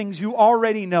telling you things you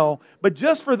already know, but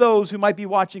just for those who might be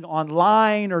watching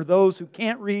online or those who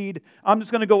can't read, I'm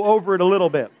just going to go over it a little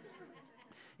bit.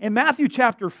 In Matthew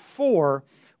chapter 4,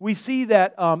 we see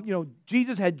that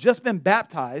Jesus had just been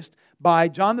baptized by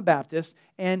John the Baptist,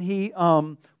 and he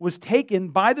was taken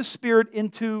by the Spirit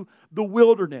into the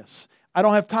wilderness. I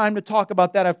don't have time to talk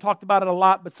about that. I've talked about it a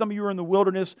lot, but some of you are in the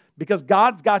wilderness because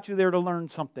God's got you there to learn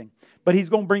something. But He's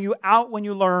going to bring you out when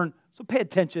you learn, so pay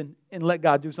attention and let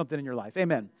God do something in your life.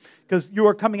 Amen. Because you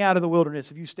are coming out of the wilderness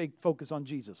if you stay focused on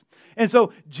Jesus. And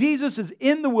so Jesus is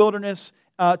in the wilderness,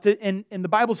 and the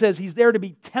Bible says He's there to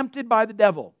be tempted by the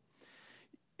devil.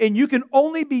 And you can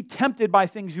only be tempted by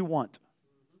things you want.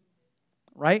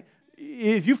 Right?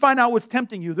 If you find out what's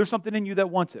tempting you, there's something in you that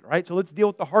wants it, right? So let's deal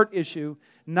with the heart issue,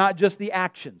 not just the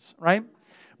actions, right?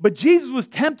 But Jesus was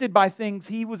tempted by things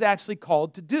He was actually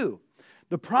called to do.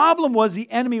 The problem was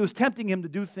the enemy was tempting Him to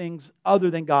do things other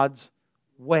than God's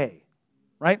way,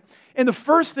 right? And the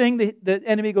first thing the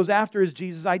enemy goes after is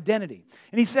Jesus' identity.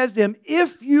 And he says to him,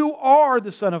 if you are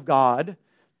the Son of God,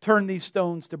 turn these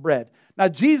stones to bread. Now,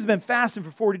 Jesus has been fasting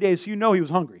for 40 days, so you know He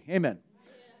was hungry. Amen.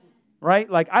 Right?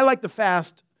 Like, I like to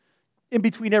fast in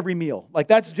between every meal. Like,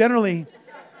 that's generally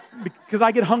because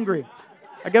I get hungry.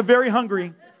 I get very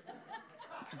hungry.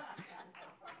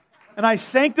 And I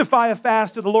sanctify a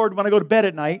fast to the Lord when I go to bed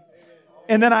at night.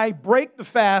 And then I break the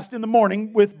fast in the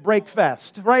morning with break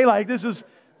fast. Right? Like, this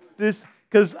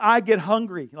because I get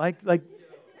hungry.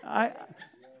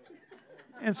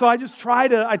 And so I just try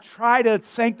to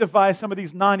sanctify some of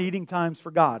these non-eating times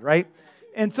for God, right?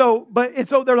 And so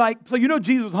they're like, so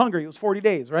Jesus was hungry. It was 40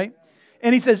 days, right?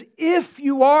 And He says, if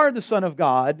you are the Son of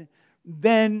God,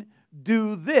 then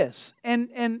do this. And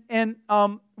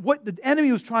what the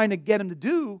enemy was trying to get him to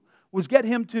do was get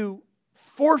him to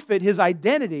forfeit his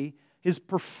identity, his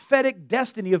prophetic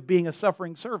destiny of being a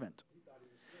suffering servant.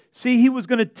 See, he was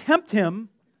going to tempt him,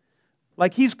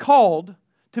 like he's called,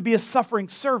 to be a suffering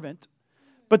servant.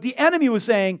 But the enemy was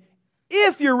saying,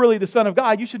 if you're really the Son of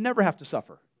God, you should never have to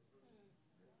suffer.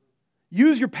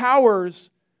 Use your powers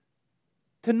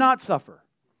to not suffer.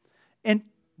 And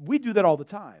we do that all the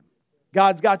time.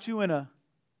 God's got you in a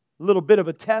little bit of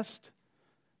a test.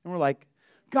 And we're like,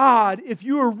 God, if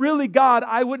you were really God,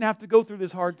 I wouldn't have to go through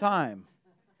this hard time.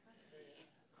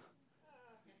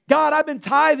 God, I've been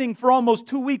tithing for almost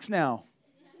 2 weeks now.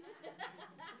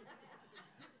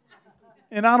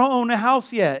 And I don't own a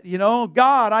house yet,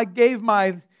 God, I gave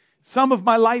some of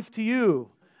my life to you.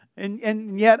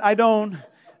 And yet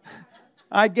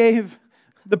I gave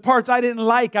the parts I didn't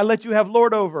like, I let you have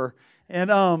lord over.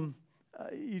 And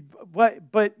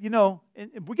But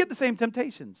and we get the same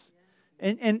temptations.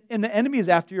 And the enemy is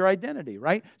after your identity,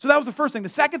 right? So that was the first thing. The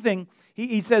second thing,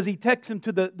 he says he takes him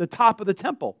to the top of the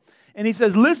temple. And he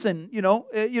says, listen,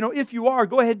 if you are,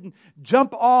 go ahead and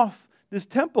jump off this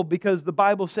temple because the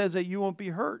Bible says that you won't be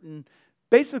hurt. And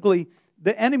basically,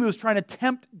 the enemy was trying to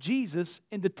tempt Jesus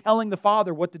into telling the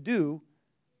Father what to do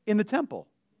in the temple.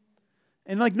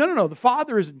 And no, the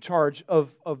Father is in charge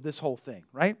of this whole thing,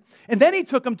 right? And then he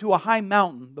took him to a high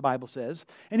mountain, the Bible says,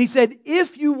 and he said,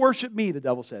 if you worship me, the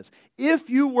devil says, if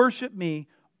you worship me,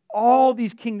 all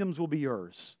these kingdoms will be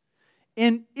yours.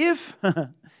 And if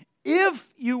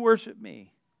you worship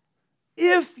me,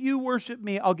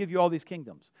 I'll give you all these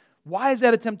kingdoms. Why is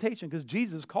that a temptation? Because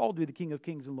Jesus called to be the King of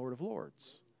Kings and Lord of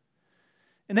Lords.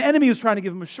 And the enemy was trying to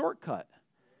give him a shortcut.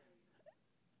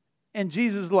 And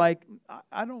Jesus is like,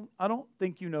 I don't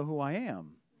think you know who I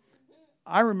am.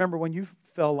 I remember when you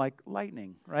fell like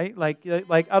lightning, right? Like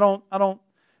I don't.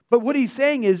 But what he's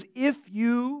saying is, if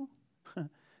you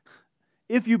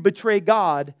betray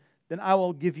God, then I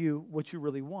will give you what you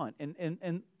really want.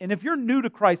 And if you're new to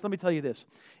Christ, let me tell you this: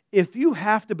 if you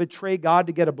have to betray God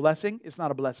to get a blessing, it's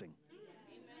not a blessing.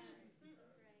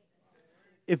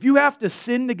 If you have to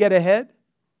sin to get ahead,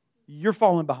 you're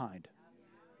falling behind.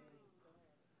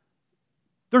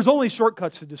 There's only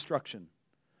shortcuts to destruction.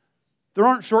 There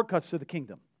aren't shortcuts to the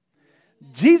kingdom.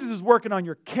 Jesus is working on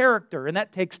your character, and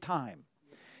that takes time.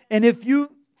 And if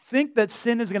you think that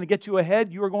sin is going to get you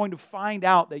ahead, you are going to find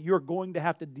out that you're going to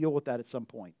have to deal with that at some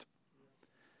point.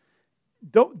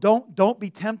 Don't be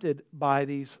tempted by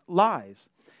these lies.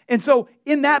 And so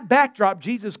in that backdrop,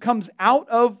 Jesus comes out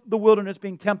of the wilderness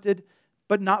being tempted,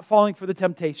 but not falling for the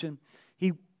temptation.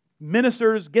 He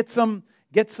ministers, gets some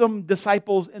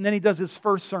disciples, and then he does his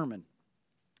first sermon.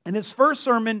 And his first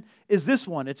sermon is this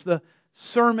one. It's the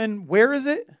sermon, where is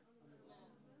it?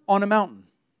 On a mountain.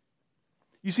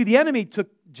 You see, the enemy took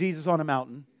Jesus on a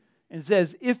mountain and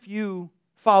says, if you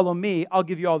follow me, I'll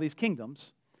give you all these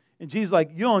kingdoms. And Jesus is like,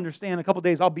 you'll understand, in a couple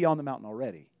days I'll be on the mountain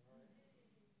already.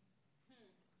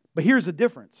 But here's the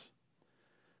difference.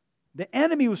 The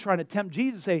enemy was trying to tempt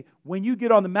Jesus to say, when you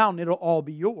get on the mountain, it'll all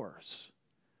be yours.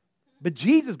 But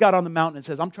Jesus got on the mountain and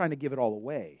says, I'm trying to give it all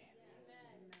away.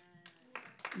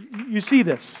 You see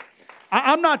this.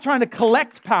 I'm not trying to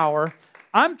collect power.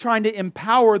 I'm trying to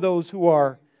empower those who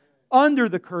are under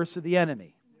the curse of the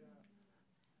enemy.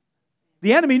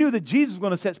 The enemy knew that Jesus was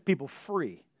going to set people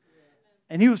free.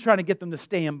 And he was trying to get them to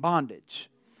stay in bondage.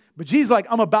 But Jesus is like,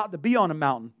 I'm about to be on a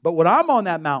mountain. But when I'm on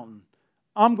that mountain,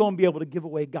 I'm going to be able to give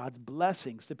away God's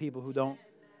blessings to people who don't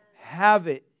have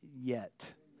it yet.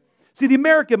 See, the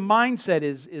American mindset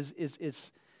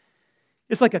is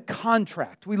like a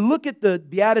contract. We look at the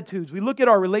Beatitudes, we look at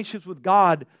our relationships with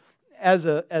God as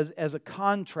a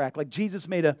contract, like Jesus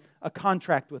made a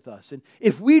contract with us. And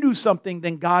if we do something,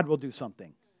 then God will do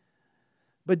something.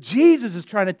 But Jesus is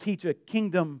trying to teach a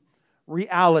kingdom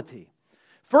reality.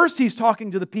 First, he's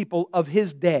talking to the people of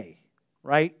his day,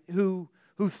 right, who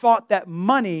thought that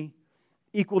money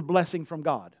equaled blessing from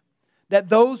God. That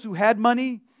those who had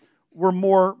money were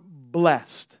more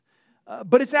blessed.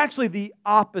 But it's actually the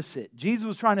opposite. Jesus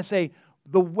was trying to say,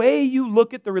 the way you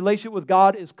look at the relationship with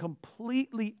God is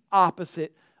completely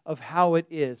opposite of how it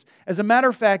is. As a matter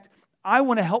of fact, I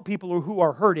want to help people who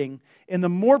are hurting, and the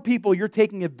more people you're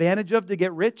taking advantage of to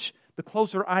get rich, the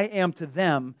closer I am to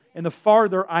them, and the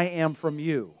farther I am from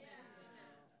you.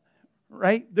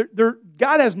 Right?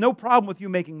 God has no problem with you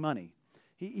making money.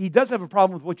 He does have a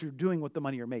problem with what you're doing with the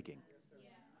money you're making.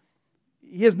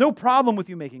 He has no problem with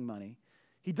you making money.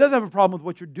 He does have a problem with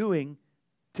what you're doing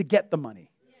to get the money.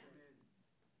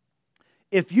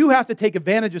 If you have to take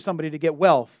advantage of somebody to get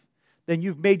wealth, then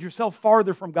you've made yourself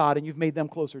farther from God and you've made them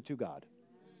closer to God.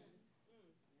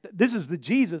 This is the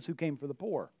Jesus who came for the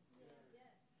poor.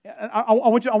 I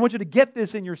want you to get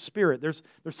this in your spirit. There's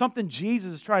something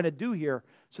Jesus is trying to do here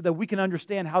so that we can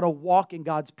understand how to walk in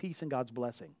God's peace and God's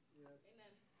blessing.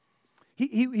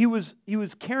 He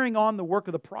was carrying on the work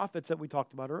of the prophets that we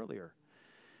talked about earlier.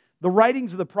 The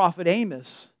writings of the prophet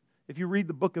Amos, if you read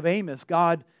the book of Amos,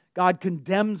 God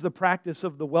condemns the practice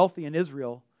of the wealthy in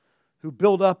Israel who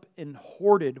build up and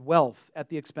hoarded wealth at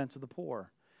the expense of the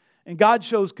poor. And God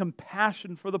shows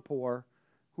compassion for the poor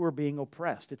who are being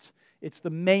oppressed. It's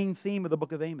the main theme of the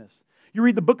book of Amos. You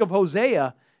read the book of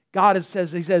Hosea,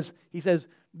 he says,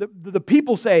 the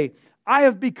people say, I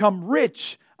have become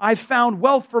rich, I've found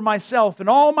wealth for myself, and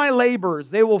all my labors,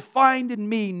 they will find in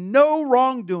me no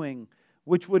wrongdoing,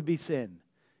 which would be sin.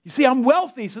 You see, I'm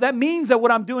wealthy, so that means that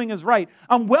what I'm doing is right.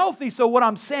 I'm wealthy, so what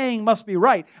I'm saying must be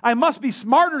right. I must be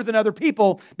smarter than other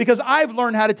people because I've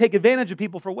learned how to take advantage of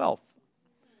people for wealth.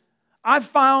 I've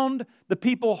found the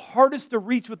people hardest to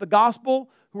reach with the gospel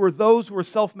who are those who are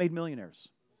self-made millionaires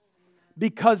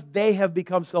because they have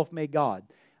become self-made God.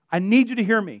 I need you to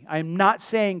hear me. I am not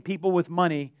saying people with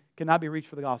money cannot be reached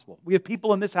for the gospel. We have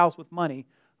people in this house with money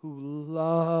who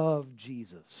love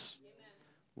Jesus.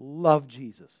 Love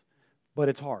Jesus. But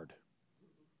it's hard.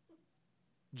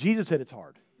 Jesus said it's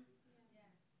hard.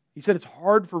 He said it's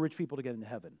hard for rich people to get into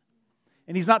heaven.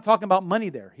 And He's not talking about money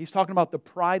there. He's talking about the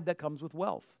pride that comes with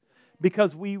wealth.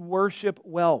 Because we worship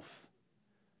wealth.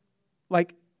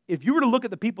 Like, if you were to look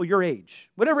at the people your age,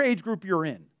 whatever age group you're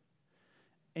in,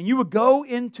 and you would go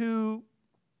into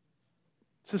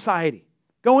society,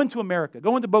 go into America,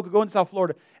 go into Boca, go into South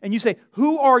Florida, and you say,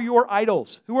 who are your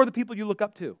idols? Who are the people you look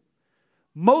up to?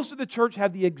 Most of the church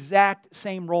have the exact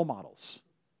same role models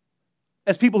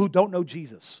as people who don't know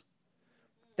Jesus.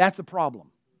 That's a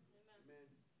problem.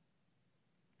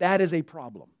 That is a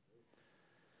problem.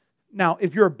 Now,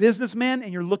 if you're a businessman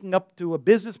and you're looking up to a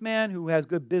businessman who has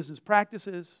good business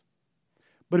practices,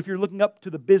 but if you're looking up to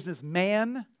the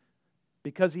businessman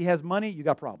because he has money, you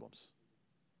got problems.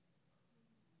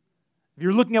 If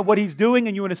you're looking at what he's doing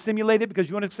and you want to simulate it because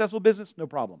you want a successful business, no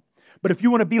problem. But if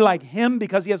you want to be like him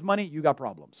because he has money, you got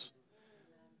problems.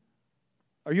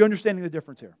 Are you understanding the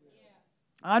difference here?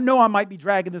 I know I might be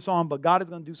dragging this on, but God is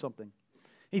going to do something.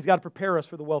 He's got to prepare us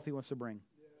for the wealth He wants to bring.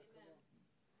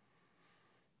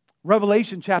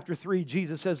 Revelation chapter 3,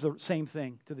 Jesus says the same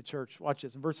thing to the church. Watch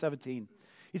this, in verse 17.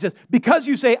 He says, because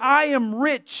you say, I am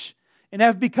rich and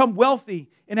have become wealthy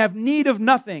and have need of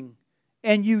nothing,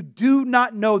 and you do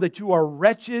not know that you are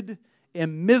wretched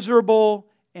and miserable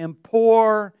and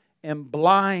poor and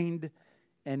blind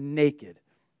and naked.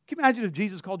 Can you imagine if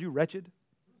Jesus called you wretched?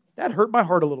 That hurt my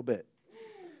heart a little bit.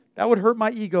 That would hurt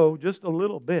my ego just a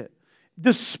little bit.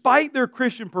 Despite their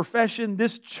Christian profession,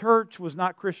 this church was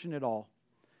not Christian at all.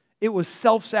 It was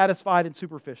self-satisfied and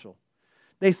superficial.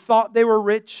 They thought they were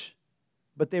rich,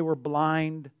 but they were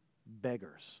blind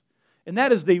beggars. And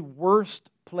that is the worst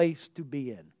place to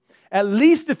be in. At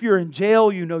least if you're in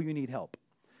jail, you know you need help.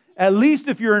 At least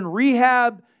if you're in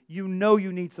rehab, you know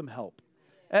you need some help.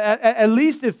 At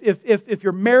least if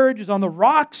your marriage is on the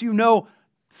rocks, you know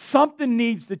something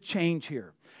needs to change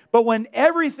here. But when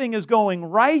everything is going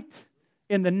right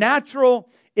in the natural,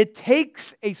 it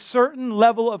takes a certain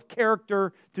level of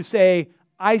character to say,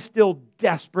 I still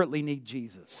desperately need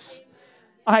Jesus.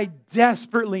 I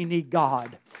desperately need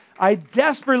God. I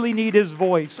desperately need His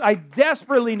voice. I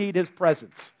desperately need His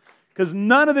presence. Because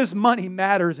none of this money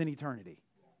matters in eternity.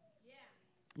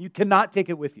 You cannot take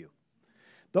it with you.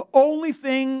 The only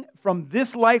thing from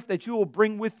this life that you will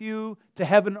bring with you to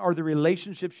heaven are the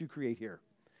relationships you create here.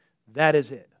 That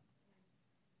is it.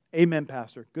 Amen,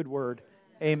 Pastor. Good word.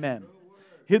 Amen.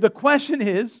 Here the question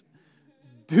is,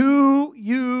 do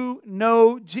you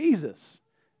know Jesus?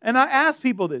 And I ask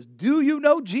people this, do you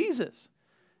know Jesus?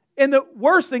 And the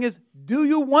worst thing is, do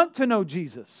you want to know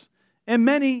Jesus? And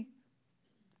many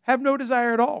have no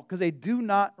desire at all because they do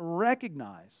not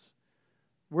recognize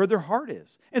where their heart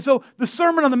is. And so the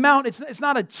Sermon on the Mount, it's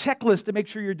not a checklist to make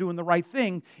sure you're doing the right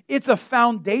thing. It's a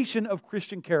foundation of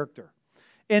Christian character.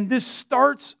 And this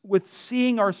starts with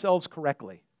seeing ourselves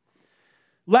correctly.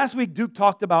 Last week, Duke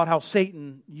talked about how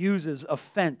Satan uses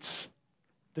offense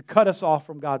to cut us off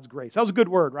from God's grace. That was a good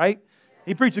word, right?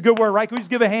 He preached a good word, right? Can we just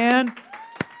give a hand?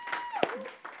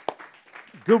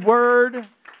 Good word.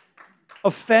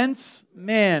 Offense,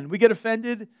 man, we get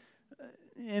offended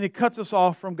and it cuts us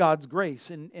off from God's grace.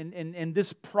 And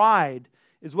this pride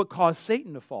is what caused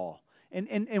Satan to fall.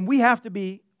 And we have to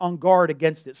be on guard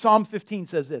against it. Psalm 15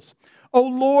 says this, O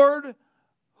Lord,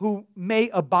 who may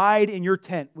abide in your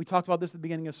tent. We talked about this at the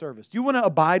beginning of service. Do you want to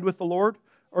abide with the Lord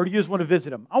or do you just want to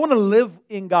visit Him? I want to live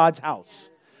in God's house.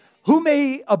 Who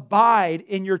may abide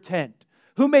in your tent?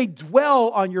 Who may dwell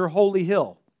on your holy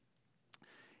hill?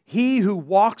 He who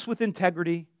walks with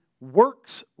integrity,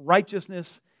 works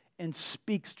righteousness, and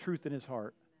speaks truth in his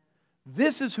heart.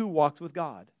 This is who walks with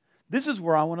God. This is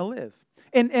where I want to live.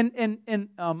 And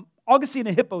Augustine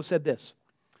of Hippo said this.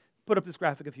 Put up this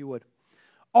graphic if you would.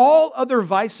 All other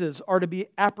vices are to be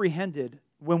apprehended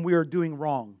when we are doing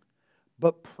wrong,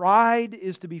 but pride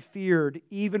is to be feared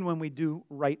even when we do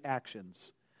right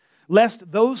actions, lest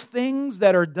those things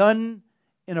that are done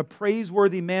in a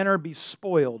praiseworthy manner be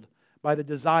spoiled by the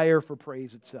desire for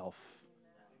praise itself.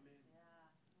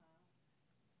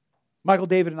 Michael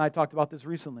David and I talked about this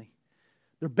recently.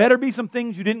 There better be some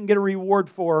things you didn't get a reward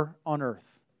for on earth,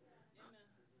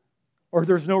 or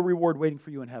there's no reward waiting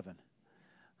for you in heaven.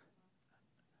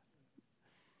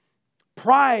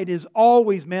 Pride is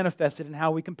always manifested in how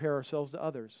we compare ourselves to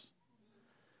others.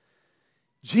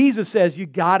 Jesus says you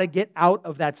got to get out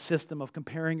of that system of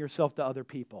comparing yourself to other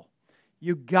people.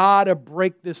 You got to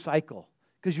break this cycle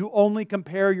because you only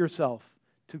compare yourself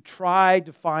to try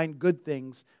to find good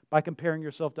things by comparing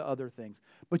yourself to other things.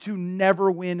 But you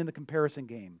never win in the comparison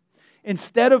game.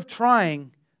 Instead of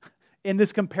trying in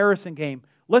this comparison game,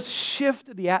 let's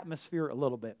shift the atmosphere a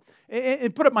little bit.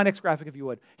 And put up my next graphic if you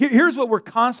would. Here's what we're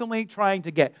constantly trying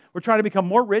to get. We're trying to become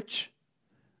more rich,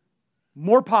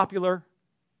 more popular,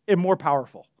 and more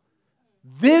powerful.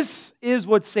 This is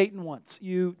what Satan wants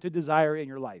you to desire in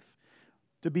your life.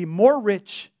 To be more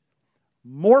rich,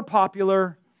 more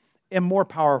popular, and more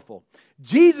powerful.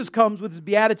 Jesus comes with his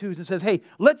Beatitudes and says, hey,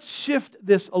 let's shift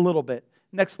this a little bit.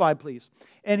 Next slide, please.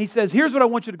 And he says, here's what I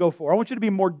want you to go for. I want you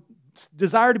to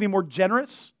desire to be more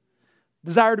generous,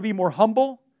 desire to be more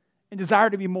humble, and desire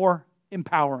to be more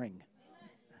empowering.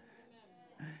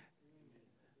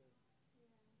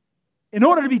 In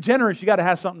order to be generous, you got to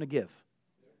have something to give.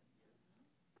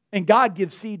 And God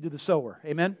gives seed to the sower.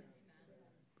 Amen?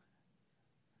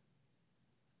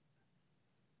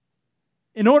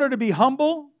 In order to be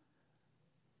humble,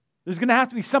 there's going to have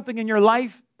to be something in your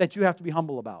life that you have to be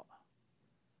humble about.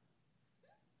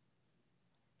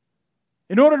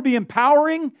 In order to be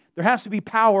empowering, there has to be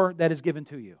power that is given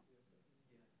to you,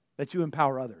 that you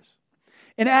empower others.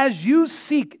 And as you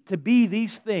seek to be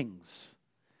these things,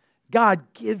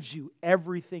 God gives you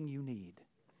everything you need.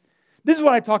 This is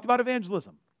what I talked about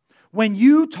evangelism. When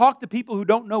you talk to people who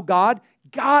don't know God,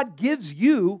 God gives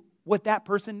you what that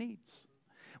person needs.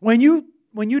 When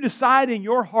you decide in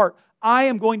your heart, I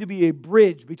am going to be a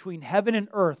bridge between heaven and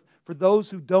earth for those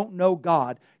who don't know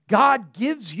God, God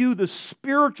gives you the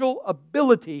spiritual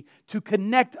ability to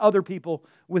connect other people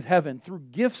with heaven through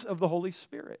gifts of the Holy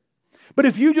Spirit. But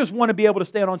if you just want to be able to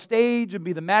stand on stage and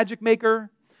be the magic maker,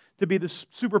 to be the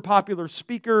super popular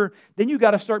speaker, then you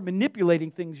got to start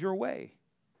manipulating things your way.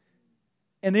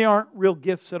 And they aren't real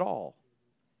gifts at all.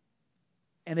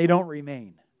 And they don't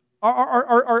remain.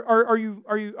 Are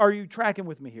you tracking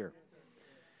with me here?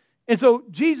 And so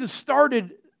Jesus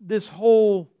started this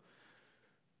whole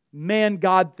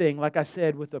man-God thing, like I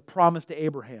said, with a promise to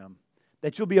Abraham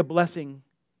that you'll be a blessing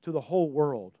to the whole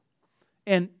world.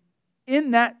 And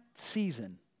in that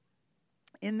season,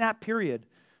 in that period,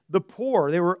 the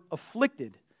poor, they were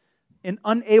afflicted and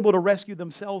unable to rescue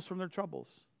themselves from their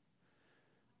troubles.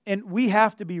 And we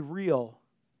have to be real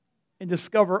and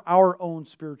discover our own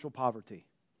spiritual poverty.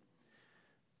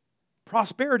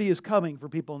 Prosperity is coming for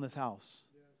people in this house.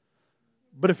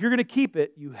 But if you're going to keep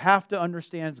it, you have to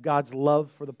understand God's love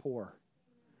for the poor.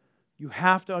 You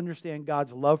have to understand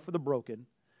God's love for the broken,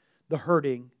 the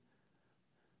hurting,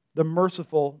 the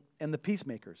merciful, and the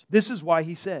peacemakers. This is why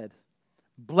he said,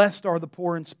 blessed are the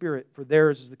poor in spirit, for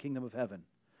theirs is the kingdom of heaven.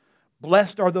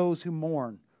 Blessed are those who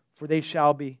mourn, for they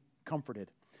shall be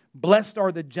comforted. Blessed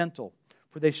are the gentle,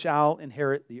 for they shall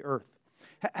inherit the earth.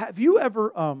 Have you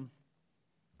ever, I'm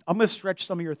going to stretch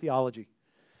some of your theology.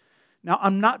 Now,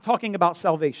 I'm not talking about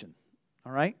salvation,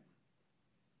 all right?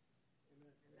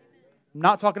 I'm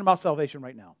not talking about salvation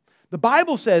right now. The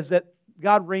Bible says that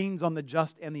God reigns on the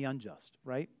just and the unjust,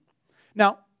 right?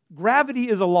 Now, gravity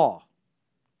is a law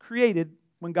created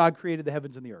when God created the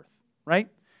heavens and the earth, right?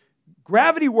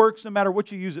 Gravity works no matter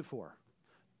what you use it for.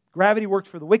 Gravity works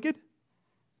for the wicked.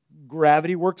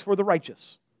 Gravity works for the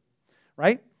righteous,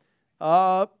 right?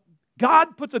 God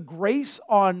puts a grace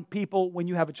on people when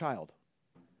you have a child.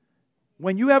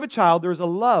 When you have a child, there's a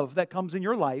love that comes in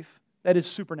your life that is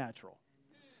supernatural.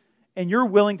 And you're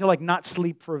willing to not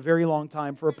sleep for a very long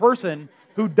time for a person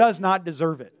who does not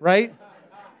deserve it, right?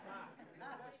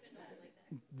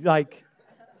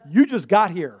 You just got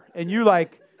here and you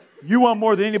want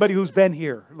more than anybody who's been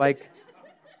here.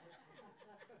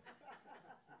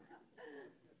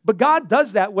 But God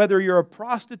does that whether you're a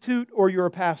prostitute or you're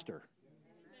a pastor.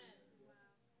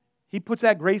 He puts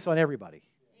that grace on everybody.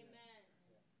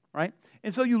 Right?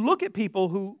 And so you look at people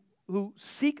who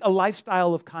seek a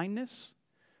lifestyle of kindness,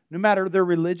 no matter their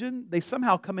religion, they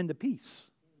somehow come into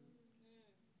peace.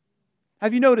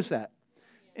 Have you noticed that?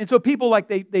 And so people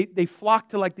they flock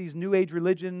to these New Age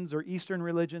religions or Eastern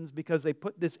religions because they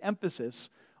put this emphasis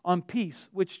on peace,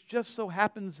 which just so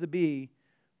happens to be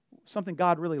something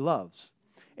God really loves.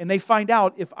 And they find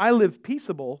out if I live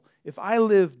peaceable, if I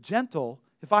live gentle,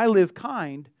 if I live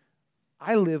kind,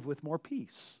 I live with more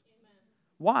peace.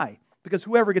 Why? Because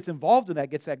whoever gets involved in that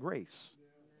gets that grace.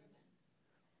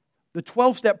 The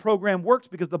 12-step program works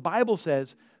because the Bible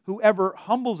says whoever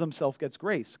humbles himself gets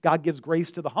grace. God gives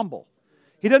grace to the humble.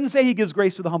 He doesn't say He gives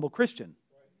grace to the humble Christian.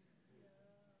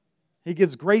 He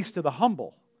gives grace to the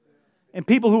humble. And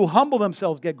people who humble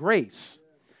themselves get grace.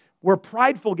 Where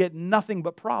prideful get nothing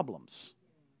but problems.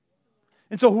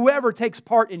 And so whoever takes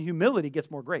part in humility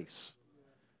gets more grace.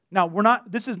 Now,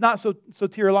 this is not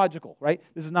soteriological, right?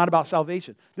 This is not about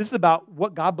salvation. This is about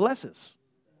what God blesses.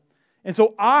 And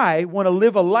so I want to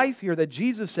live a life here that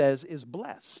Jesus says is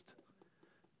blessed.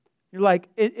 You're like,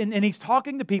 and he's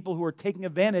talking to people who are taking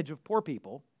advantage of poor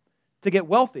people to get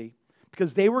wealthy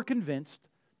because they were convinced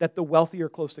that the wealthy are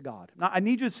close to God. Now, I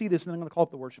need you to see this, and then I'm going to call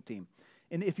up the worship team.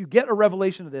 And if you get a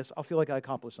revelation of this, I'll feel like I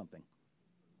accomplished something.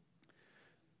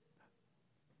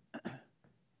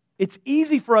 It's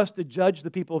easy for us to judge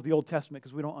the people of the Old Testament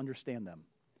because we don't understand them.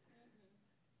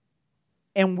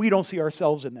 And we don't see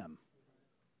ourselves in them.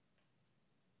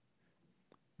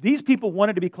 These people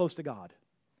wanted to be close to God.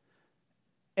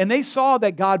 And they saw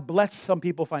that God blessed some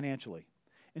people financially.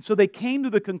 And so they came to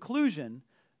the conclusion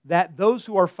that those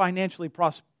who are financially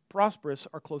prosperous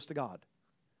are close to God.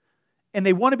 And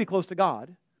they want to be close to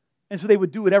God. And so they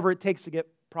would do whatever it takes to get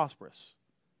prosperous.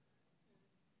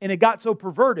 And it got so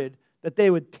perverted that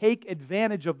they would take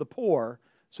advantage of the poor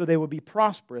so they would be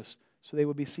prosperous, so they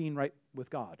would be seen right with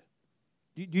God.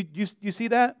 You see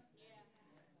that?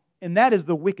 And that is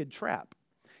the wicked trap.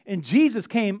 And Jesus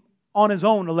came on his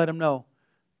own to let him know,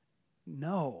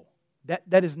 no,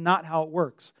 that is not how it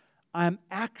works. I'm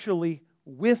actually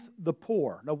with the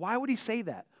poor. Now, why would he say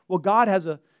that? Well,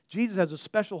 Jesus has a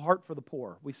special heart for the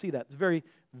poor. We see that. It's very,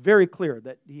 very clear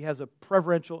that he has a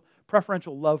preferential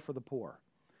love for the poor.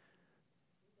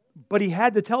 But he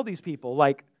had to tell these people,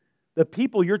 like, the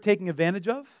people you're taking advantage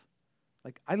of,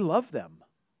 like, I love them.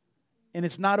 And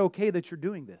it's not okay that you're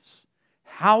doing this.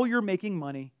 How you're making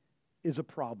money is a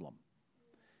problem.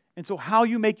 And so how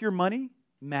you make your money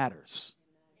matters.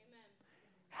 Amen.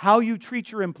 How you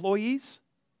treat your employees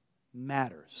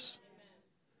matters.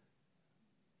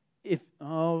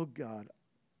 Oh God,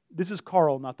 this is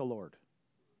Carl, not the Lord.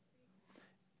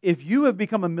 If you have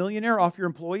become a millionaire off your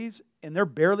employees and they're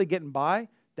barely getting by,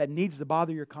 that needs to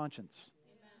bother your conscience.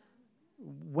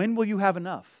 Amen. When will you have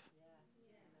enough?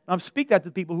 I'm speaking that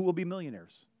to people who will be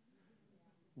millionaires.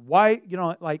 Why,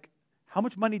 how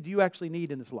much money do you actually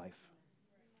need in this life?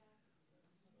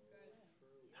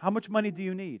 How much money do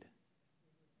you need?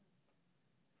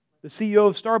 The CEO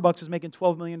of Starbucks is making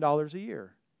 $12 million a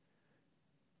year.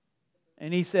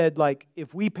 And he said,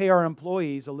 if we pay our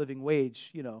employees a living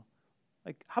wage,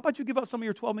 how about you give up some of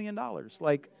your $12 million?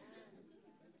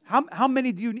 How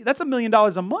many do you need? That's $1 million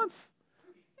a month.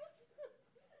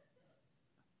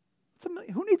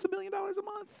 Who needs $1 million a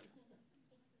month?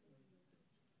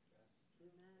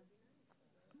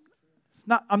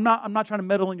 I'm not trying to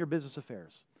meddle in your business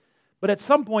affairs. But at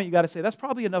some point, you got to say, that's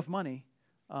probably enough money.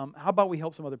 How about we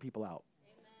help some other people out?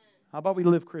 Amen. How about we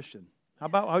live Christian? How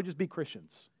about we just be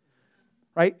Christians?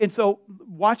 Right? And so,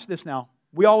 watch this now.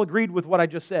 We all agreed with what I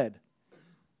just said.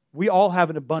 We all have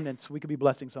an abundance we could be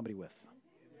blessing somebody with.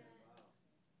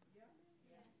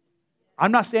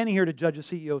 I'm not standing here to judge the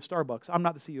CEO of Starbucks. I'm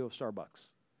not the CEO of Starbucks.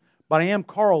 But I am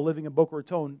Carl living in Boca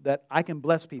Raton that I can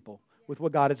bless people with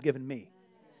what God has given me.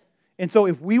 And so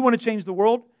if we want to change the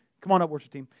world, come on up,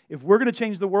 worship team. If we're going to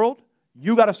change the world,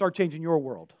 you got to start changing your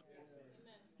world.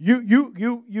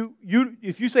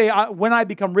 If you say, when I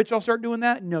become rich, I'll start doing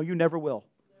that, no, you never will.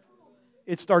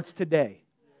 It starts today.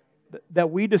 That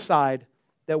we decide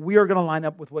that we are going to line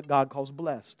up with what God calls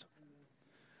blessed.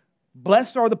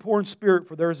 Blessed are the poor in spirit,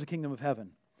 for there is the kingdom of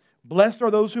heaven. Blessed are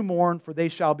those who mourn, for they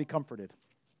shall be comforted.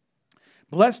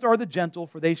 Blessed are the gentle,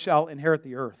 for they shall inherit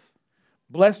the earth.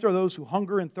 Blessed are those who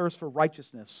hunger and thirst for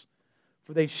righteousness,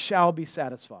 for they shall be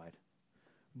satisfied.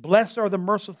 Blessed are the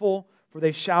merciful, for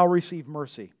they shall receive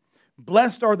mercy.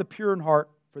 Blessed are the pure in heart,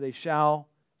 for they shall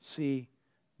see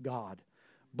God.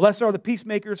 Blessed are the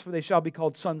peacemakers, for they shall be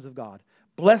called sons of God.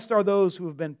 Blessed are those who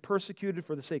have been persecuted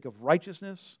for the sake of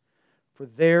righteousness, for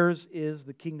theirs is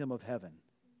the kingdom of heaven.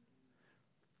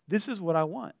 This is what I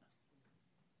want.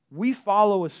 We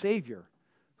follow a Savior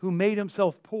who made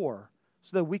himself poor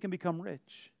so that we can become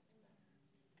rich.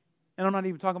 And I'm not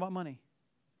even talking about money.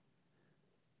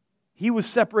 He was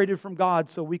separated from God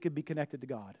so we could be connected to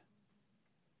God.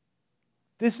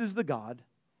 This is the God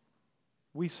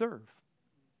we serve.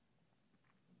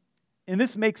 And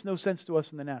this makes no sense to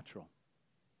us in the natural.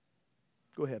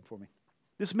 Go ahead for me.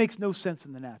 This makes no sense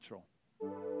in the natural.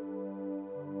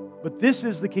 But this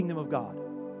is the kingdom of God.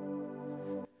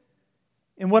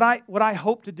 And what I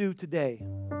hope to do today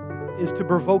is to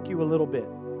provoke you a little bit.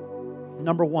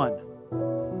 Number one.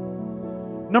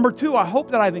 Number two, I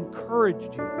hope that I've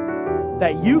encouraged you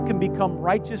that you can become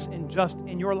righteous and just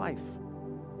in your life.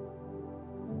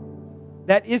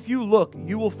 That if you look,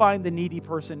 you will find the needy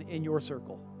person in your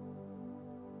circle.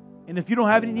 And if you don't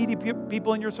have any needy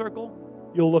people in your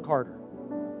circle, you'll look harder.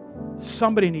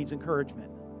 Somebody needs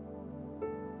encouragement.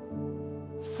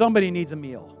 Somebody needs a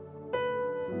meal.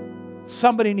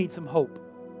 Somebody needs some hope.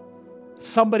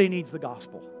 Somebody needs the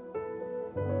gospel.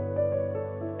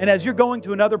 And as you're going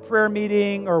to another prayer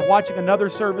meeting or watching another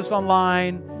service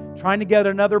online, trying to get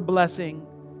another blessing,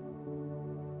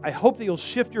 I hope that you'll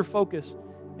shift your focus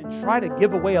and try to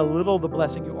give away a little of the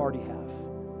blessing you already have.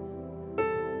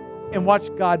 And watch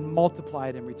God multiply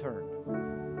it in return.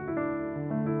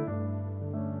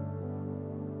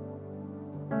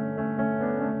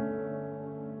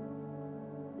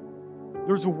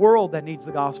 There's a world that needs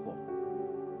the gospel.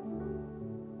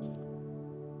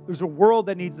 There's a world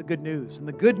that needs the good news. And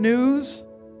the good news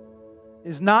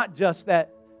is not just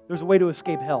that there's a way to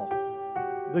escape hell.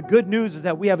 The good news is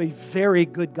that we have a very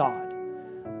good God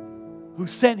who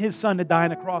sent His Son to die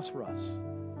on a cross for us.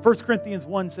 1 Corinthians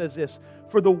 1 says this,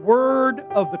 "For the word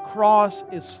of the cross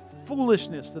is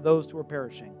foolishness to those who are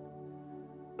perishing.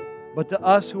 But to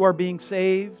us who are being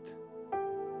saved,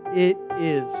 it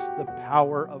is the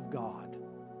power of God."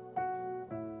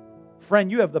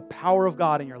 Friend, you have the power of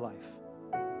God in your life.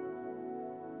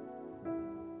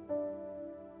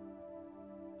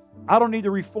 I don't need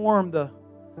to reform the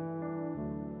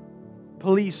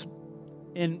police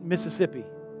in Mississippi.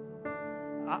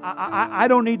 I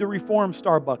don't need to reform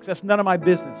Starbucks. That's none of my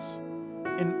business.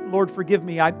 And Lord, forgive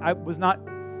me.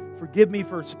 Forgive me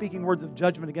for speaking words of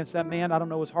judgment against that man. I don't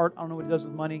know his heart. I don't know what he does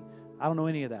with money. I don't know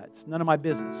any of that. It's none of my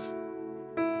business.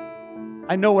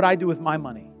 I know what I do with my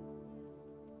money.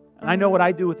 And I know what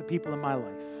I do with the people in my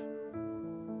life.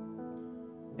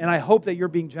 And I hope that you're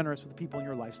being generous with the people in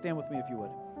your life. Stand with me if you would.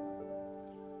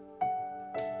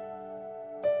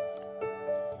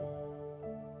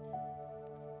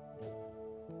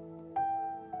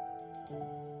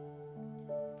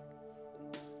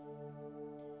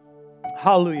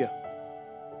 Hallelujah.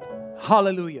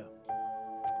 Hallelujah.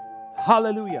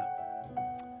 Hallelujah.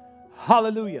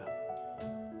 Hallelujah.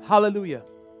 Hallelujah.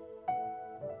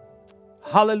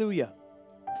 Hallelujah.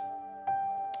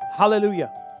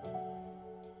 Hallelujah.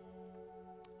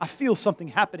 I feel something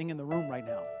happening in the room right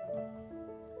now.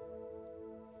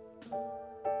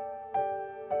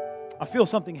 I feel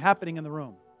something happening in the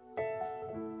room.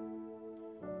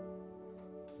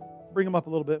 Bring them up a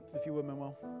little bit, if you would,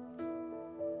 Manuel.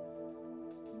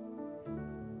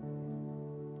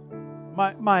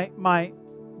 My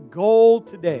goal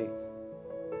today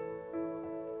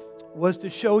was to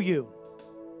show you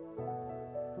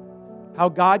how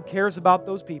God cares about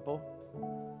those people,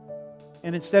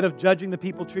 and instead of judging the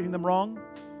people, treating them wrong,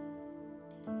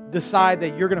 decide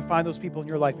that you're going to find those people in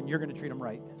your life and you're going to treat them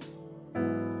right.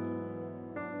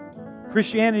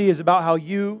 Christianity is about how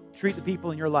you treat the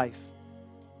people in your life,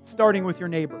 starting with your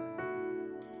neighbor.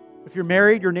 If you're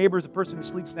married, your neighbor is the person who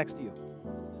sleeps next to you.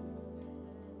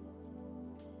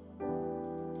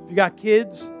 If you got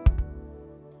kids,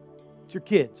 it's your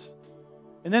kids.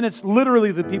 And then it's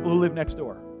literally the people who live next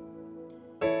door.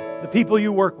 The people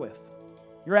you work with.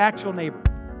 Your actual neighbor.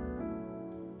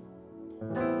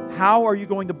 How are you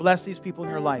going to bless these people in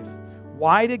your life?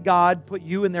 Why did God put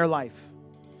you in their life?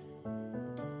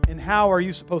 And how are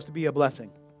you supposed to be a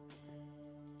blessing?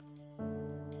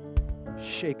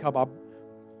 Shekabab.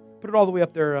 Put it all the way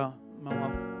up there,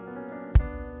 Manuel.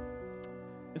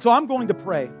 And so I'm going to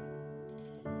pray.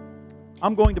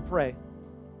 I'm going to pray.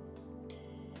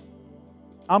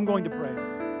 I'm going to pray.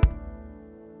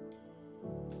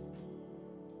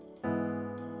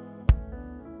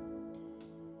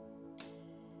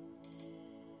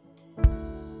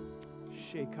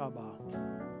 Shekabah.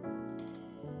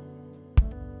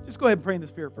 Just go ahead and pray in the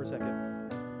Spirit for a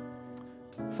second.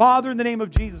 Father, in the name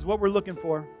of Jesus, what we're looking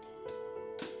for.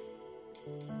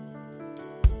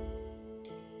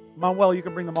 Manuel, you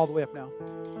can bring them all the way up now.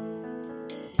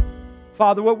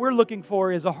 Father, what we're looking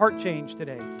for is a heart change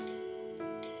today.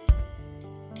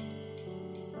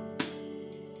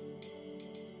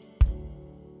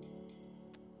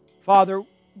 Father,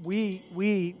 we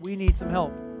need some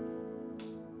help.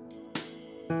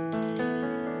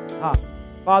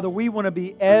 Father, we want to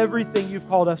be everything you've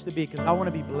called us to be, because I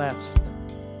want to be blessed.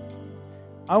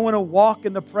 I want to walk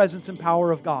in the presence and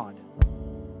power of God.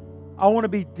 I want to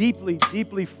be deeply,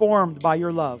 deeply formed by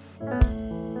your love.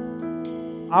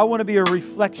 I want to be a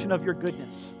reflection of your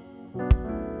goodness,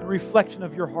 a reflection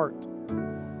of your heart.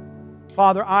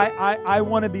 Father, I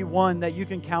want to be one that you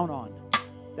can count on.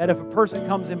 That if a person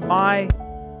comes in my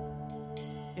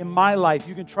life,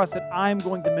 you can trust that I'm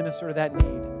going to minister to that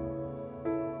need.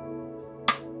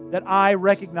 That I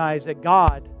recognize that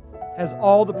God has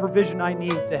all the provision I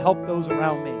need to help those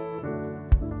around me.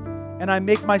 And I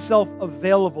make myself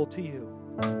available to you.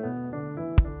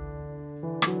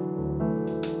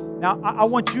 Now, I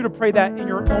want you to pray that in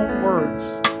your own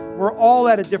words. we're all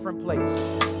at a different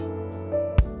place.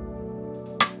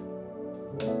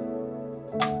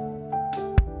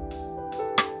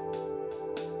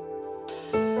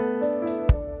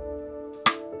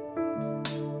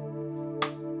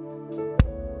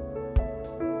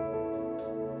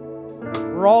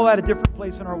 We're all at a different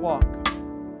place in our walk.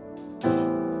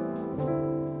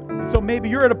 And so maybe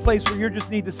you're at a place where you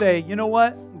just need to say, you know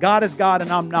what? God is God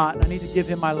and I'm not. And I need to give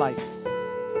Him my life.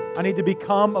 I need to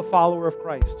become a follower of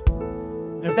Christ.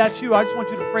 And if that's you, I just want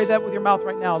you to pray that with your mouth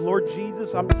right now. Lord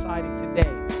Jesus, I'm deciding today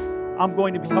I'm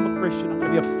going to become a Christian. I'm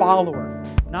going to be a follower.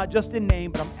 Not just in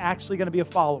name, but I'm actually going to be a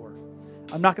follower.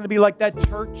 I'm not going to be like that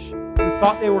church who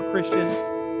thought they were Christian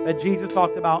that Jesus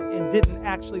talked about and didn't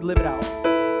actually live it out.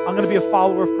 I'm going to be a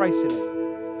follower of Christ today.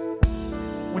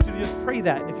 I want you to just pray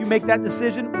that. And if you make that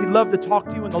decision, we'd love to talk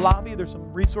to you in the lobby. There's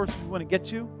some resources we want to get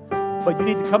you. But you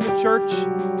need to come to church,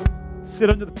 sit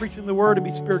under the preaching of the Word, and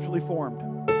be spiritually formed.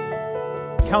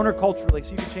 Counterculturally,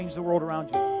 so you can change the world around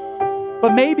you.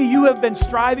 But maybe you have been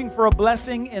striving for a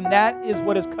blessing, and that is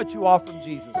what has cut you off from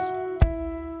Jesus.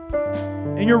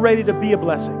 And you're ready to be a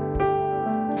blessing.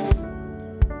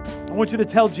 I want you to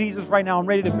tell Jesus right now, I'm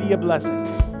ready to be a blessing.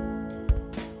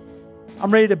 I'm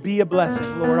ready to be a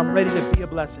blessing, Lord. I'm ready to be a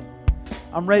blessing.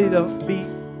 I'm ready to be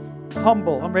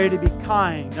humble. I'm ready to be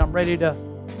kind. I'm ready to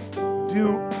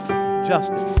do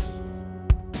justice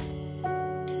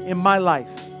in my life.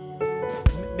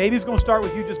 Maybe it's going to start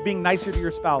with you just being nicer to your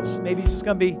spouse. Maybe it's just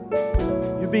going to be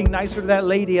you being nicer to that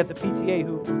lady at the PTA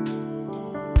who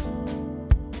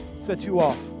set you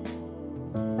off.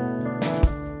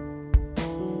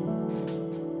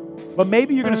 But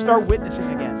maybe you're going to start witnessing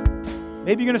again.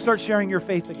 Maybe you're going to start sharing your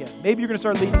faith again. Maybe you're going to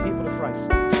start leading people to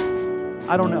Christ.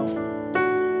 I don't know.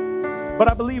 But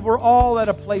I believe we're all at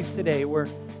a place today where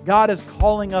God is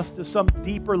calling us to some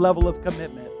deeper level of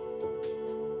commitment.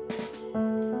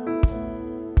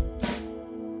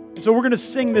 So we're going to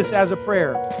sing this as a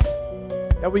prayer,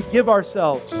 that we give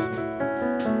ourselves.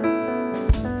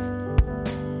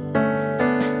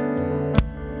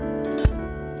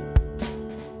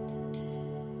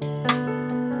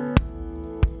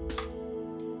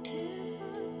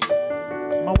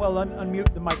 Manuel,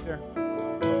 unmute the mic there.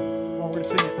 Come on, we're going to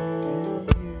sing it.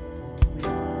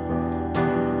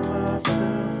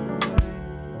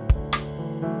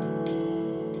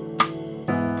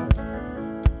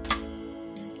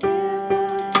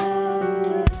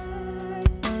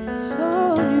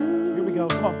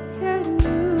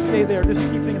 There, just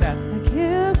keep singing that. I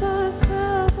give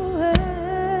myself away.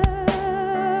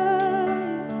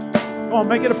 Come on,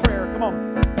 make it a prayer. Come on.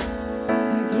 I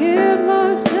give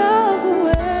myself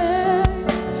away.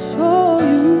 Show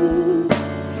you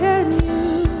can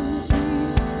use me.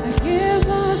 I give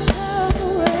myself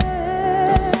away.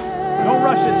 Don't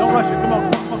rush it. Don't rush it. Come on.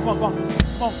 Come on. Come on.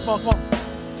 Come on. Come on. Come on.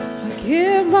 I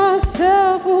give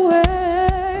myself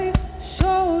away.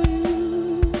 Show you.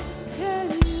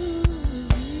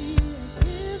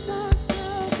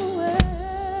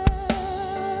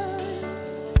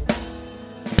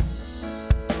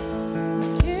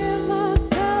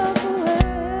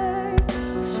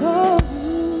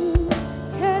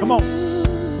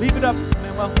 Leave it up,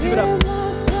 Manuel. Leave it up.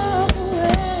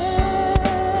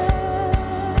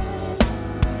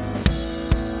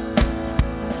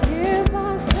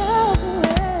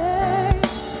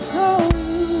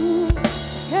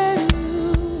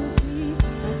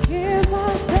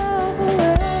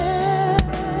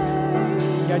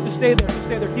 Yeah, just stay there. Just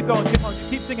stay there. Keep going. Keep on. Just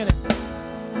keep singing it.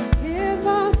 Give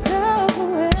myself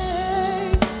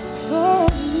away. Show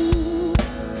you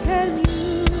can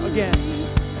use again.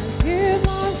 Give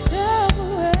myself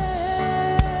away.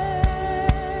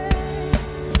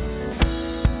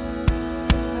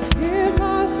 I give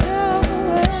myself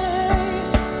away.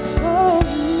 So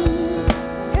you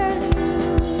can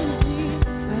use me.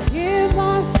 I give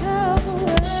myself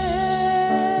away.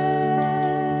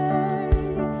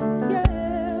 Yeah.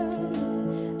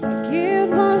 I give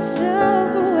myself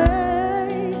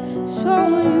away. So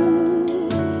you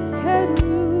can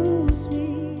use me.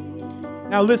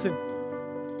 Now listen.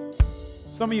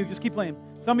 Some of you, just keep playing.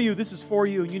 Some of you, this is for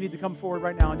you, and you need to come forward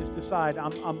right now and just decide,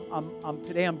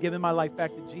 today I'm giving my life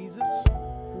back to Jesus.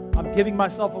 I'm giving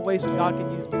myself away so God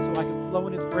can use me, so I can flow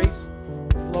in His grace,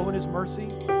 flow in His mercy.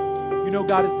 You know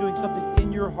God is doing something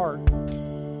in your heart.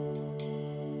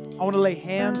 I want to lay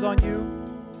hands on you.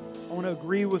 I want to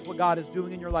agree with what God is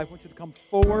doing in your life. I want you to come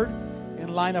forward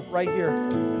and line up right here.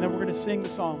 And then we're going to sing the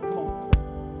song. Come on.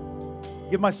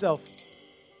 Give myself.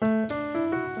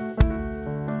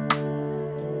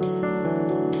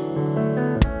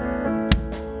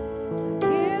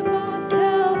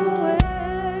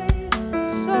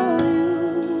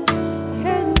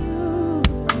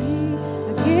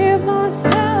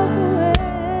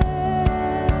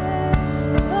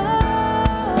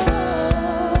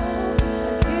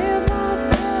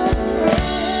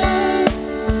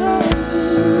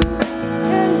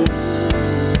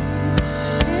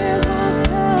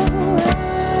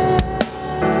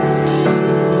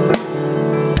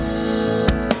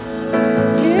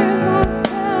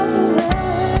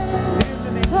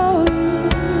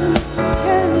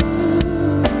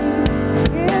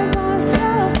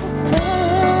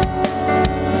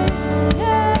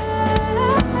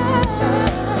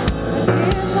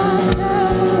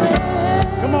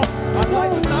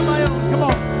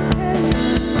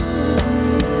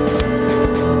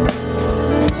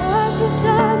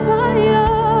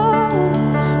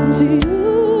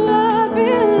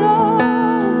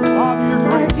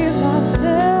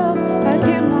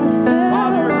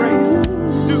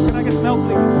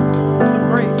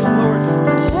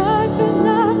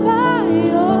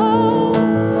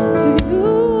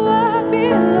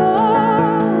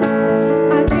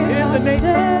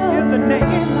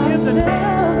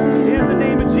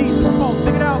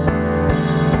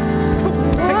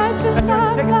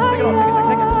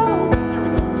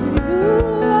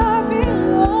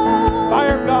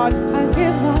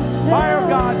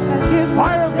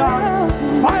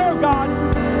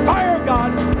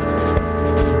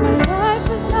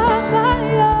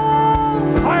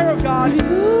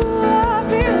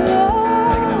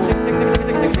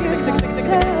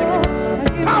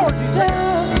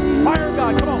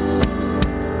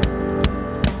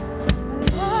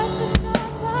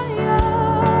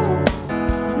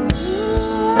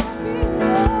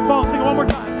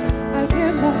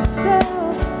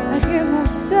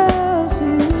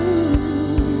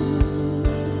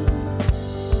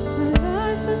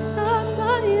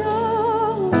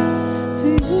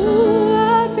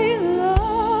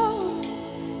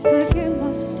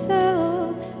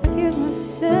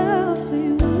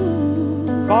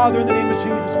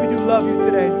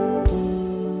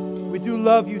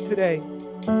 love you today.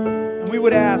 And we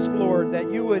would ask, Lord,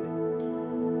 that you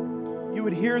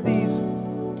would hear these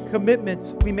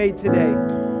commitments we made today.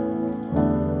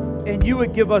 And you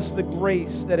would give us the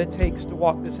grace that it takes to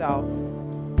walk this out.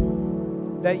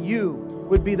 That you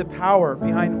would be the power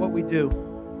behind what we do.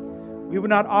 We would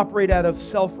not operate out of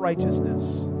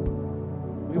self-righteousness.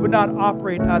 We would not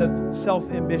operate out of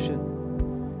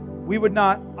self-ambition. We would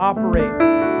not operate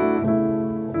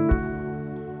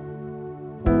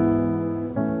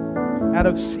out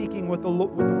of seeking what the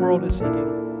world is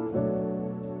seeking.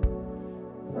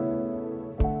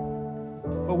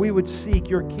 But we would seek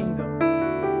your kingdom.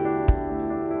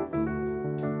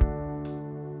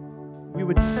 We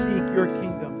would seek your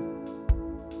kingdom.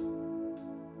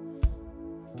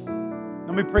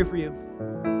 Let me pray for you.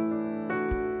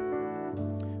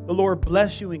 The Lord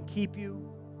bless you and keep you.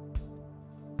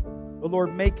 The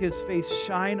Lord make His face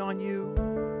shine on you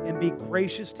and be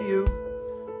gracious to you.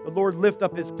 The Lord lift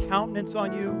up His countenance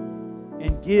on you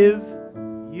and give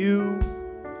you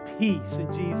peace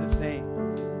in Jesus' name.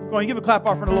 Go on, give a clap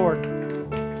offering to the Lord.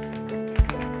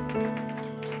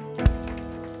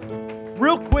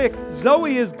 Real quick,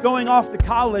 Zoe is going off to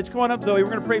college. Come on up, Zoe. We're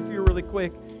going to pray for you really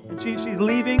quick. And she's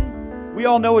leaving. We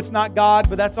all know it's not God,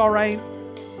 but that's all right.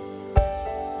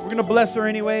 We're going to bless her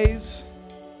anyways.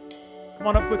 Come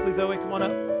on up quickly, Zoe. Come on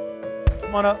up.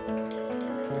 Come on up.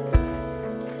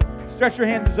 Stretch your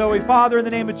hand to Zoe. Father, in the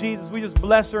name of Jesus, we just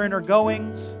bless her in her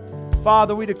goings.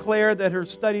 Father, we declare that her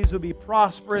studies would be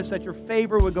prosperous, that your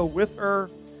favor would go with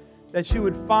her, that she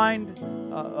would find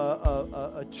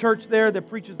a church there that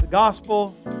preaches the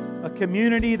gospel, a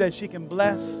community that she can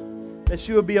bless, that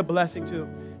she would be a blessing to.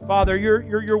 Father,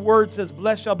 your word says,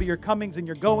 blessed shall be your comings and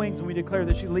your goings, and we declare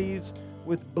that she leaves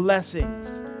with blessings.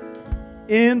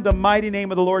 In the mighty name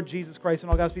of the Lord Jesus Christ.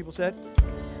 And all God's people said,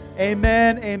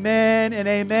 amen, amen, and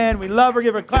amen. We love her.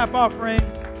 Give her a clap offering.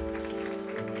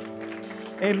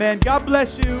 Amen. God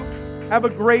bless you. Have a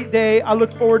great day. I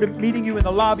look forward to meeting you in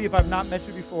the lobby if I've not met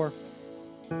you before.